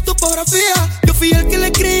hice su topografía. Yo fui el que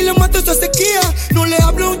le creí y le mató esa sequía. No le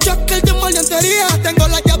hablo a un chat que él de maleantería. Tengo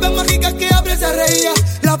la llave mágica que abre y se reía.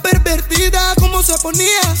 La pervertida como se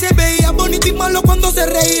ponía. Se veía bonito y malo cuando se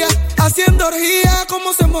reía. Haciendo orgía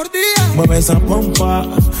como se mordía. Mueve esa pompa,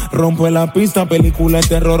 rompe la pista, película de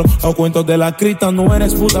terror o cuentos de la cripta. No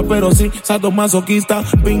eres puta, pero sí sadomasoquista.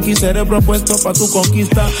 Pinky, cerebro puesto pa' tu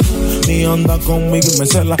conquista. Ni anda conmigo y me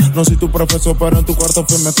cela. No soy tu profesor, pero en tu cuarto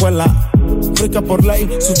fui mi escuela. Rica por ley,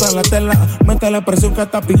 susta la tela. Métele presión que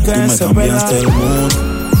hasta pique se vela. Tú me cambiaste el mood,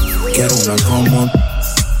 quiero una como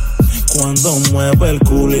cuando mueve el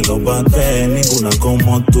culo y lo bate, ninguna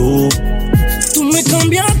como tú. Tú me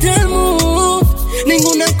cambiaste el mood,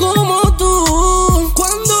 ninguna como tú.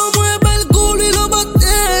 Cuando mueve el culo y lo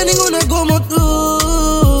bate, ninguna como tú.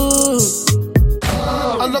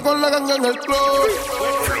 Ando con la ganga en el club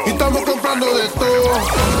y estamos comprando de todo.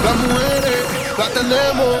 Las mujeres las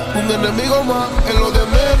tenemos, un enemigo más en lo de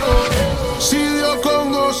menos. Si Dios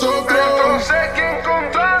con nosotros, entonces ¿quién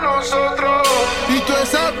contra nosotros? Y tú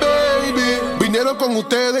esa baby vinieron con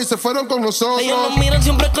ustedes y se fueron con nosotros. Ellos nos miran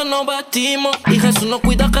siempre que nos vestimos y Jesús nos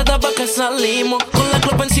cuida cada vez que salimos. Con la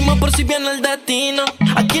copa encima por si viene el destino.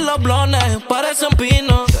 Aquí los blones parecen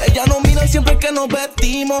pinos. Ellas nos miran siempre que nos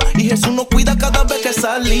vestimos y Jesús nos cuida cada vez que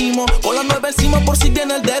salimos. Con la nueva encima por si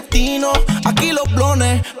viene el destino. Aquí los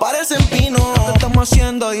blones parecen pinos. Estamos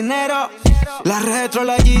haciendo dinero. La retro,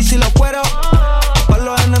 la Yeezy, los cueros. Para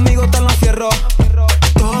los enemigos están los fierros.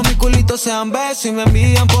 Todos mis culitos sean besos y me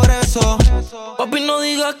envían por eso. Papi, no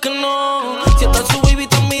digas que no. Si está su baby,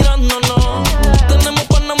 está mirándonos. Tenemos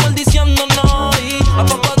panas maldiciéndonos y a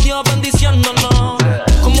papá Dios bendiciéndonos.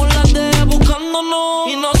 Como las de buscándonos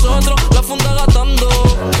y nosotros la funda gastando.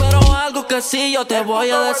 Pero algo que sí yo te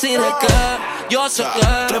voy a decir es que yo sé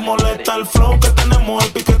que te molesta el flow que tenemos,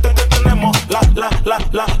 el piquete que tenemos,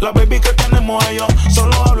 la baby que tenemos. Ellos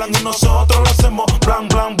solo hablan y nosotros lo hacemos. Blan,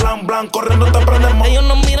 blan, blan, blan, corriendo te prendemos. Ellos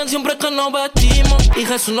nos miran siempre que nos vestimos y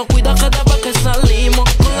Jesús nos cuida cada vez que salimos.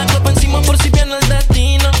 Con la copa encima por si viene el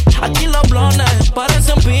destino. Aquí los blones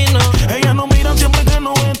parecen pinos. Ellas nos miran siempre que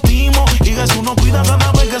nos vestimos y Jesús nos cuida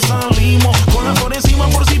cada vez que salimos. Con la copa encima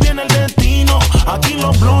por si viene el destino. Aquí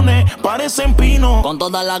los blones parecen pinos. Con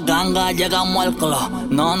todas las gangas llegamos al club.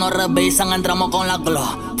 No nos revisan, entramos con la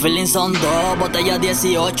glow. Feelings son 2, botellas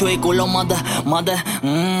 18 y culo más de.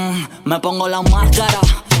 Me pongo la máscara.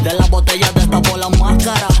 De las botellas destapo la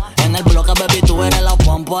máscara. En el bloque, baby, tú eres la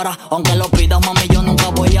pámpara. Aunque lo pidas, mami, yo nunca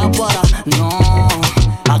voy a parar. No,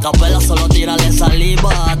 a capela solo tírale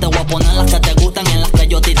saliva. Te voy a poner las que te gustan y en las que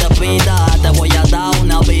yo a ti te pida. Te voy a dar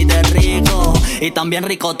una vida rico y también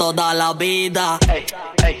rico toda la vida. Ey,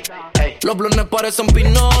 ey, ey. Los blones parecen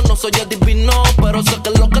pino, no soy adivino, pero sé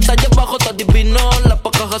que lo que está allá abajo está divino. Las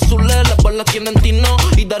pacas azules, las balas tienen tino,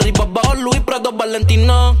 y de arriba abajo Luis Prado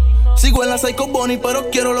Valentino. Sigo en la Psycho Bunny, pero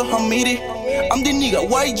quiero los Amiri. I'm the nigga,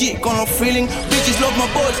 YG, con los feeling. Bitches love my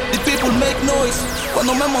boys, the people make noise.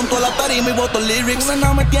 Cuando me monto a la tarima y boto lyrics. Una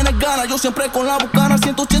nada me tiene ganas, yo siempre con la bucana.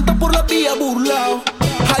 180 por la vía, burlao.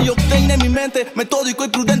 High octane en mi mente, metódico y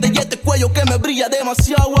prudente. Y este cuello que me brilla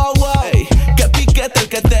demasiado, wow, wow. Ey, qué piquete el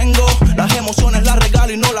que tengo. Las emociones las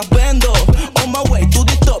regalo y no las vendo. On my way to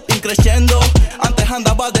the top, increciendo. Antes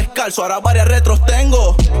andaba descalzo, ahora varias retros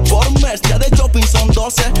tengo. Por mes, ya de shopping son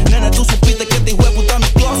 12. Nene, tú supiste que te puta mi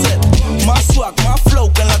closet. Más swag, más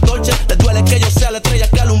flow que en la Dolce. Les duele que yo sea la estrella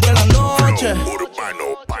que alumbre la noche.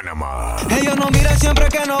 Urbano, Panamá. Ellos nos miran siempre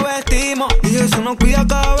que nos vestimos, y eso nos cuida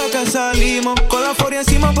cada vez que salimos. Con la furia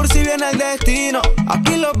encima por si viene el destino.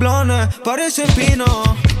 Aquí los blones parecen pinos.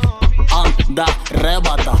 Anda,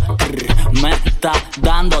 rebata, me está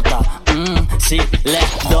dando ta. Si le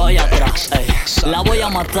doy atrás, ey. La voy a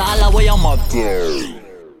matar, la voy a matar.